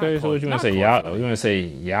 Okay, Not so what you want not to say? Yao? culturally. You want to say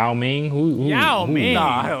Yao Ming? Who? Yao who? Ming.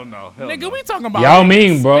 Nah, hell no. Hell Nigga, no. we talking about Yao niggas.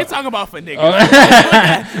 Ming, bro. We talking about for niggas.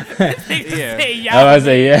 Yeah. Say Yao I was Ming.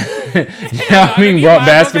 say yeah. Yao Ming He brought might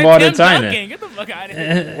basketball go to for Tim China. Duncan. Get the fuck out of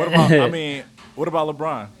here. What about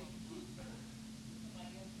LeBron?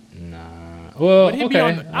 Nah. Well, Would he be okay.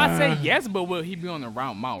 on? I say yes, but will he be on the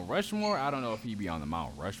Mount Rushmore? I don't know if he'd be on the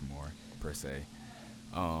Mount Rushmore per se.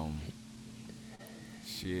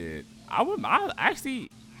 Shit. I don't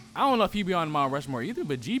know if he'd be on the Mount Rushmore either.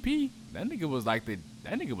 But GP, that nigga was like that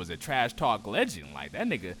nigga was a trash talk legend. Like that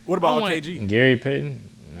nigga. What about I want- KG? Gary Payton?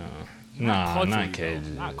 No. Nah, culturally, not though.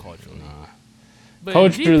 KG. Not culturally. Nah. But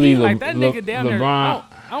Culturally, GP, like that nigga damn near. LeBron-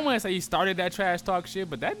 I don't want to say he started that trash talk shit,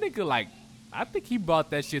 but that nigga like, I think he brought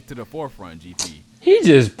that shit to the forefront. GP. He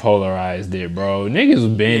just polarized it, bro.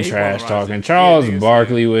 Niggas been Yeah, he trash polarized talking. it. Charles Yeah, niggas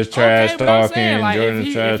Barkley was trash but I'm talking. saying, like, Jordan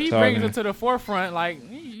if trash he brings talking. it to the forefront, like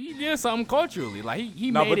he did something culturally. Like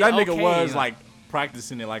he No, made but that it nigga okay, was you know? like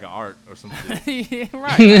practicing it like an art or something. yeah,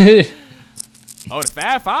 right. Oh, the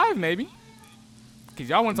Fab Five maybe. Cause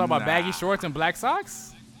y'all want to talk about baggy Nah. shorts and black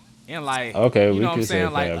socks, and like Okay, you we know what I'm could say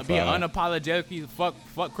saying, like Fab being Five. unapologetically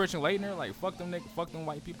fuck Christian Laettner, like fuck them niggas, fuck them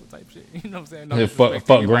white people type shit. You know what I'm saying? No Yeah, disrespect to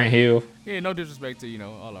fuck anybody. Grant Hill. Yeah, no disrespect to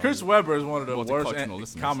all our Chris Webber is one of the worst multicultural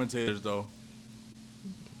listeners. commentators, though.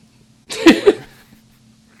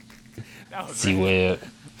 That was C random. Web.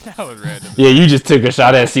 That was random. Yeah, you just took a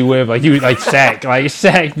shot at C Web like you like Shaq. Like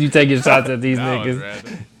Shaq, you taking shots at these That was niggas.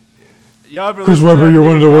 random. Y'all ever Chris listen to Webber, that you're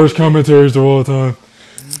one of the nigga worst commentators of all time.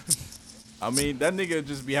 I mean, that nigga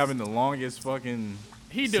just be having the longest fucking.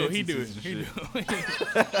 He do. He do. sentences He and do.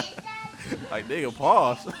 shit. Like, nigga,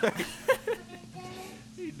 pause.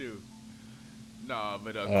 He do. Nah,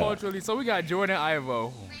 but culturally, so we got Jordan,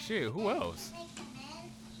 Ivo. Shit, who else?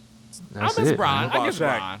 That's I guess it. Bron. What I guess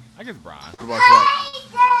about Shaq? Bron. I guess Bron. What about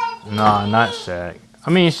Shaq? Nah, not Shaq. I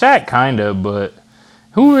mean, Shaq kinda, but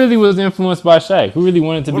who really was influenced by Shaq? Who really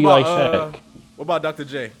wanted to be like Shaq? What about Dr.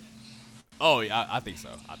 J? Oh yeah, I think so.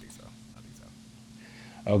 I think so.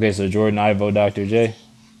 Okay, so Jordan, Ivo, Dr. J.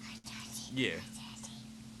 Yeah.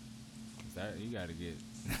 That, you gotta get.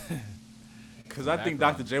 Because I think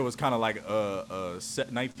Dr. J was kind of like a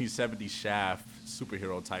 1970s Shaft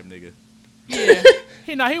superhero type nigga. Yeah,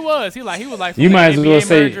 he was. He was like from You the might as well NBA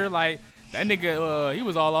say- merger, like that nigga. He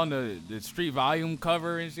was all on the Street Volume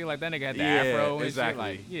cover and shit. Like that nigga had the Yeah, afro and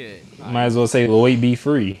exactly. shit. Like, yeah. Might as well say Lloyd B.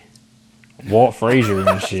 Free. Walt Frazier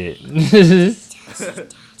and shit.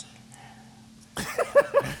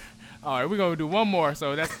 All right, we're gonna do one more.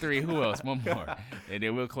 So that's 3. Who else? One more, and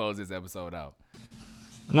then we'll close this episode out.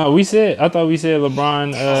 No, I thought we said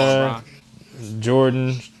LeBron, LeBron.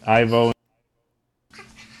 Jordan, Ivo.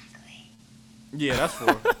 Yeah, that's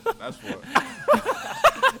 4. That's 4.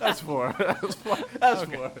 That's 4. That's 4. That's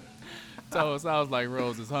 4. So it sounds like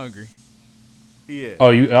Rose is hungry. Yeah. Oh,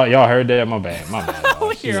 y'all heard that? My bad. Dog.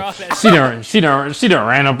 We hear all that. She done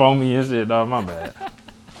ran up on me and shit, dog. My bad.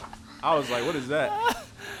 I was like, what is that?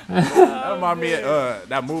 That reminded me of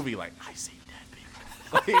that movie, like, I see dead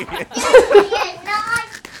people.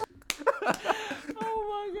 Oh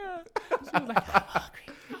my god. She was like, I'm hungry.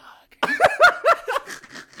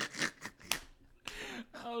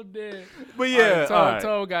 Oh damn. But yeah, all right.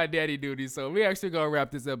 Toe got daddy duty, so we actually gonna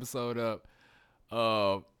wrap this episode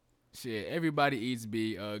up. Shit, everybody eats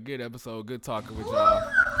B. Good episode, good talking with y'all.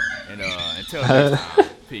 And until next time,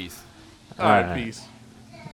 peace. All right, peace.